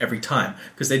everyone every time.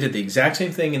 Because they did the exact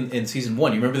same thing in Season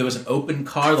 1. You remember there was an open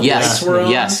car, the lights were on?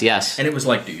 Yes. And it was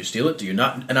like, do you steal it? Do you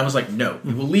not? And I was like, no,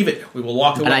 we will leave it. We will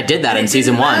walk away. And I did that in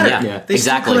Season 1, yeah. They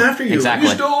exactly. still come after you. Exactly.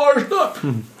 You stole our stuff.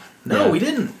 No, we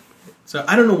didn't. So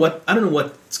I don't know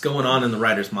what's going on in the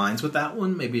writers' minds with that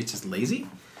one. Maybe it's just lazy.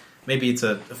 Maybe it's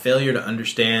a failure to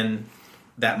understand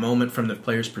that moment from the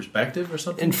player's perspective or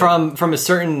something. And from a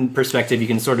certain perspective, you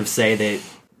can sort of say that,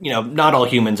 you know, not all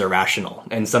humans are rational.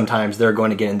 And sometimes they're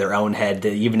going to get in their own head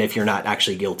that even if you're not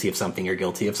actually guilty of something, you're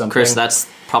guilty of something. Chris, that's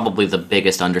probably the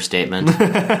biggest understatement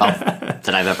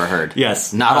that I've ever heard.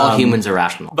 Yes. Not all humans are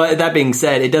rational. But that being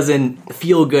said, it doesn't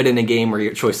feel good in a game where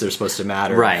your choices are supposed to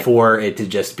matter for it to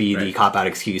just be the cop-out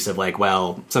excuse of like,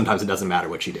 well, sometimes it doesn't matter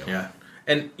what you do. Yeah.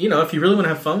 And, you know, if you really want to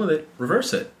have fun with it,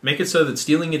 reverse it. Make it so that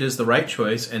stealing it is the right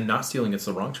choice and not stealing it's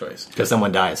the wrong choice. Because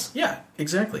someone dies. Yeah,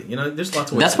 exactly. You know, there's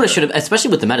lots of ways. That's what it should have,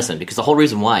 especially with the medicine, because the whole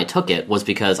reason why I took it was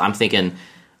because I'm thinking,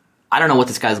 I don't know what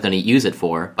this guy's going to use it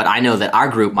for, but I know that our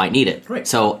group might need it. Right.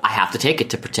 So I have to take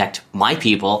it to protect my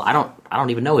people. I don't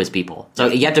even know his people. So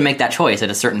you have to make that choice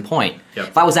at a certain point. Yep.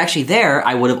 If I was actually there,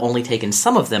 I would have only taken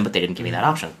some of them, but they didn't give me that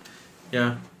option.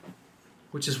 Yeah.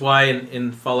 Which is why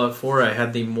in Fallout 4 I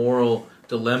had the moral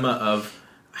dilemma of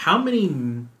how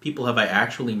many people have I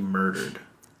actually murdered?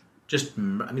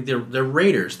 I mean, they're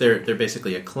raiders. They're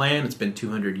basically a clan. It's been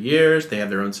 200 years. They have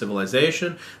their own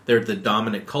civilization. They're the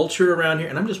dominant culture around here.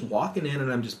 And I'm just walking in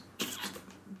and I'm just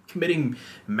committing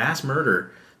mass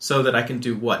murder so that I can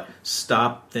do what?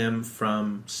 Stop them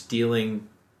from stealing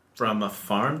from a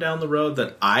farm down the road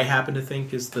that I happen to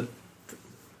think is the...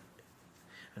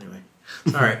 Anyway.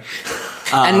 All right.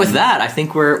 And with that, I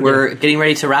think we're getting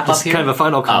ready to wrap up here. Kind of a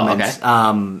final comment. Oh,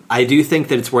 okay. I do think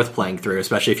that it's worth playing through,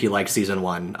 especially if you like Season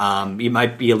 1. You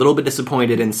might be a little bit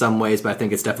disappointed in some ways, but I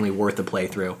think it's definitely worth a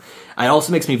playthrough. It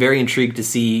also makes me very intrigued to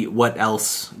see what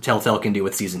else Telltale can do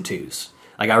with Season 2s.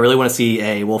 Like, I really want to see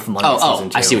a Wolf Among Us Season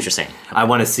 2. I see what you're saying. I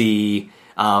want to see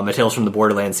a Tales from the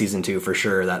Borderlands Season 2 for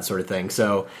sure, that sort of thing.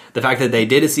 So the fact that they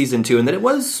did a Season 2 and that it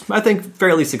was, I think,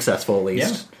 fairly successful at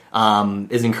least,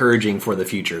 is encouraging for the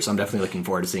future. So I'm definitely looking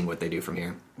forward to seeing what they do from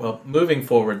here. Well, moving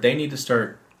forward, they need to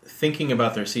start thinking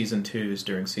about their Season 2s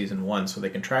during Season 1 so they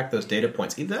can track those data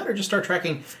points. Either that or just start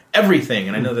tracking everything,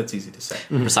 and I know that's easy to say.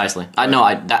 Precisely. And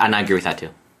I agree with that too.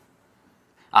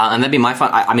 And that'd be my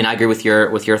fun. I mean, I agree with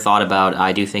your thought about.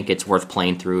 I do think it's worth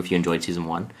playing through if you enjoyed Season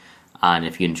 1, and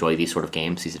if you enjoy these sort of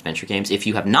games, these adventure games. If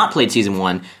you have not played Season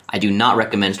 1, I do not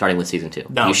recommend starting with Season 2.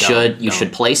 You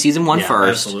should play Season 1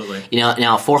 first. Absolutely. You know,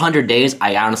 now 400 Days,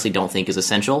 I honestly don't think is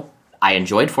essential. I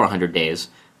enjoyed 400 Days,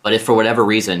 but if for whatever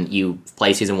reason you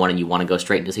play Season 1 and you want to go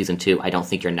straight into Season 2, I don't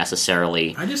think you're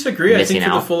necessarily. I disagree. I think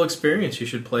for out. the full experience, you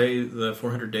should play the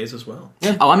 400 Days as well.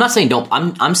 Yeah. Oh, I'm not saying don't.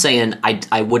 I'm saying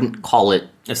I wouldn't call it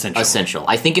essential.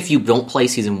 I think if you don't play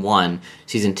Season 1,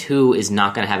 Season 2 is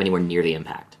not going to have anywhere near the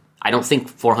impact. I don't think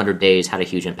 400 Days had a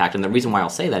huge impact, and the reason why I'll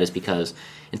say that is because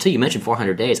until you mentioned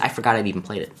 400 Days, I forgot I'd even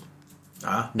played it.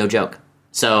 No joke.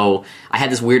 So I had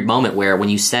this weird moment where when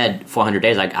you said 400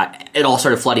 Days, it all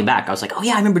started flooding back. I was like, oh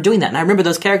yeah, I remember doing that, and I remember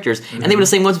those characters, and they were the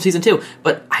same ones from Season 2.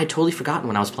 But I had totally forgotten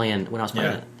when I was playing it.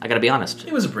 I got to be honest.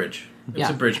 It was a bridge. It was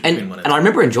a bridge between one and I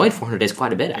remember enjoying 400 Days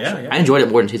quite a bit, actually. I enjoyed it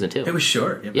more than Season 2. It was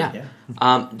short. Yeah.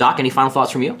 Doc, any final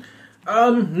thoughts from you?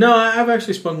 No, I've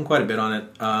actually spoken quite a bit on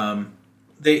it.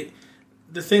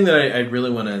 The thing that I really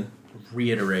want to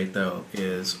reiterate, though,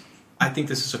 is I think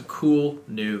this is a cool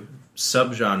new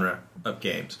subgenre of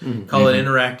games. Call it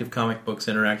interactive comic books,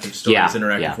 interactive stories,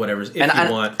 interactive whatever. If you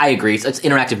want, I agree. It's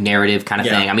interactive narrative kind of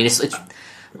thing. I mean, it's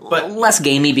but less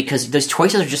gamey because those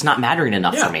choices are just not mattering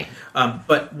enough for me.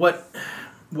 But what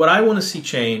I want to see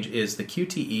change is the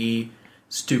QTE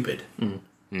stupid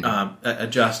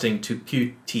adjusting to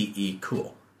QTE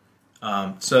cool,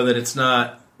 so that it's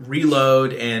not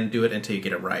reload and do it until you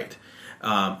get it right.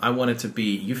 I want it to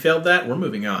be, you failed that, we're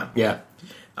moving on. Yeah.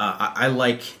 I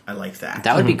like that.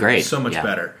 That would be great. So much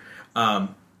better.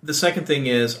 The second thing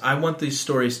is I want these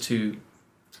stories to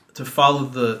follow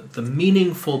the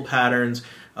meaningful patterns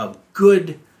of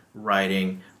good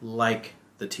writing, like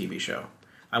the TV show.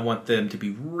 I want them to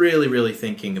be really, really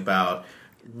thinking about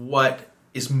what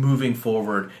is moving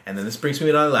forward. And then this brings me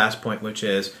to my last point, which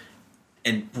is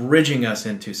and bridging us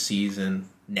into season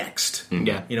next.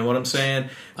 Yeah. You know what I'm saying?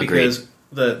 Because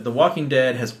The Walking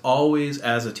Dead has always,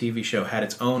 as a TV show, had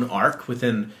its own arc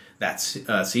within that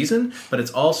season, but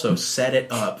it's also set it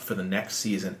up for the next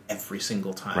season every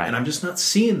single time. Right. And I'm just not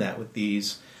seeing that with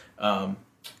these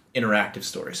interactive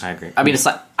stories. I agree. I mean,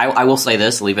 I will say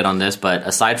this, leave it on this, but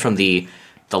aside from the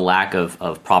lack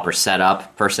of proper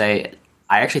setup, per se,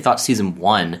 I actually thought season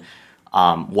 1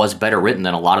 was better written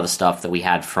than a lot of the stuff that we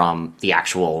had from the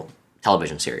actual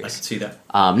television series. I can see that.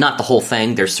 Not the whole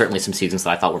thing. There's certainly some seasons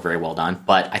that I thought were very well done,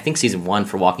 but I think season 1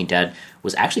 for Walking Dead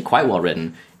was actually quite well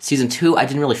written. Season 2, I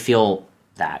didn't really feel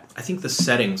that. I think the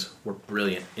settings were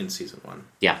brilliant in season 1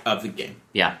 of the game.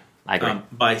 Yeah, I agree.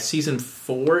 By season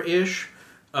 4-ish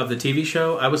of the TV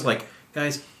show, I was like,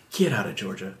 guys, get out of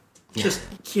Georgia. Just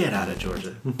get out of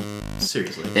Georgia.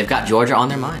 Seriously. They've got Georgia on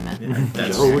their mind, man. Yeah,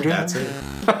 that's it.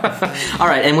 All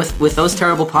right, and with those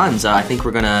terrible puns, I think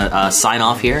we're going to sign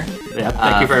off here. Yeah,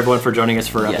 thank you for everyone for joining us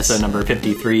for episode number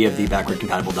 53 of the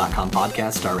Backward-Compatible.com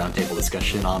podcast, our roundtable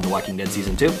discussion on The Walking Dead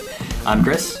Season 2. I'm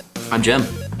Chris. I'm Jim.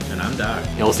 And I'm Doc.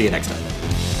 And we'll see you next time.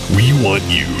 We want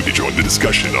you to join the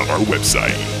discussion on our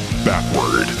website,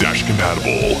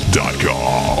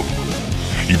 Backward-Compatible.com.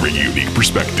 You bring a unique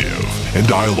perspective, and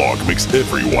dialogue makes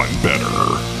everyone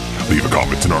better. Leave a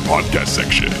comment in our podcast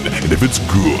section, and if it's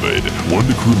good, one of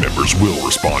the crew members will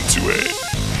respond to it.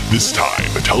 This time,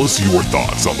 tell us your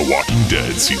thoughts on The Walking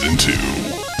Dead Season 2.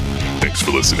 Thanks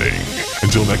for listening.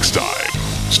 Until next time,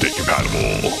 stay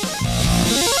compatible.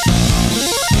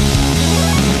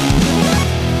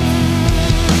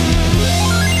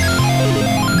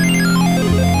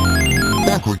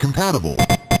 Backward Compatible.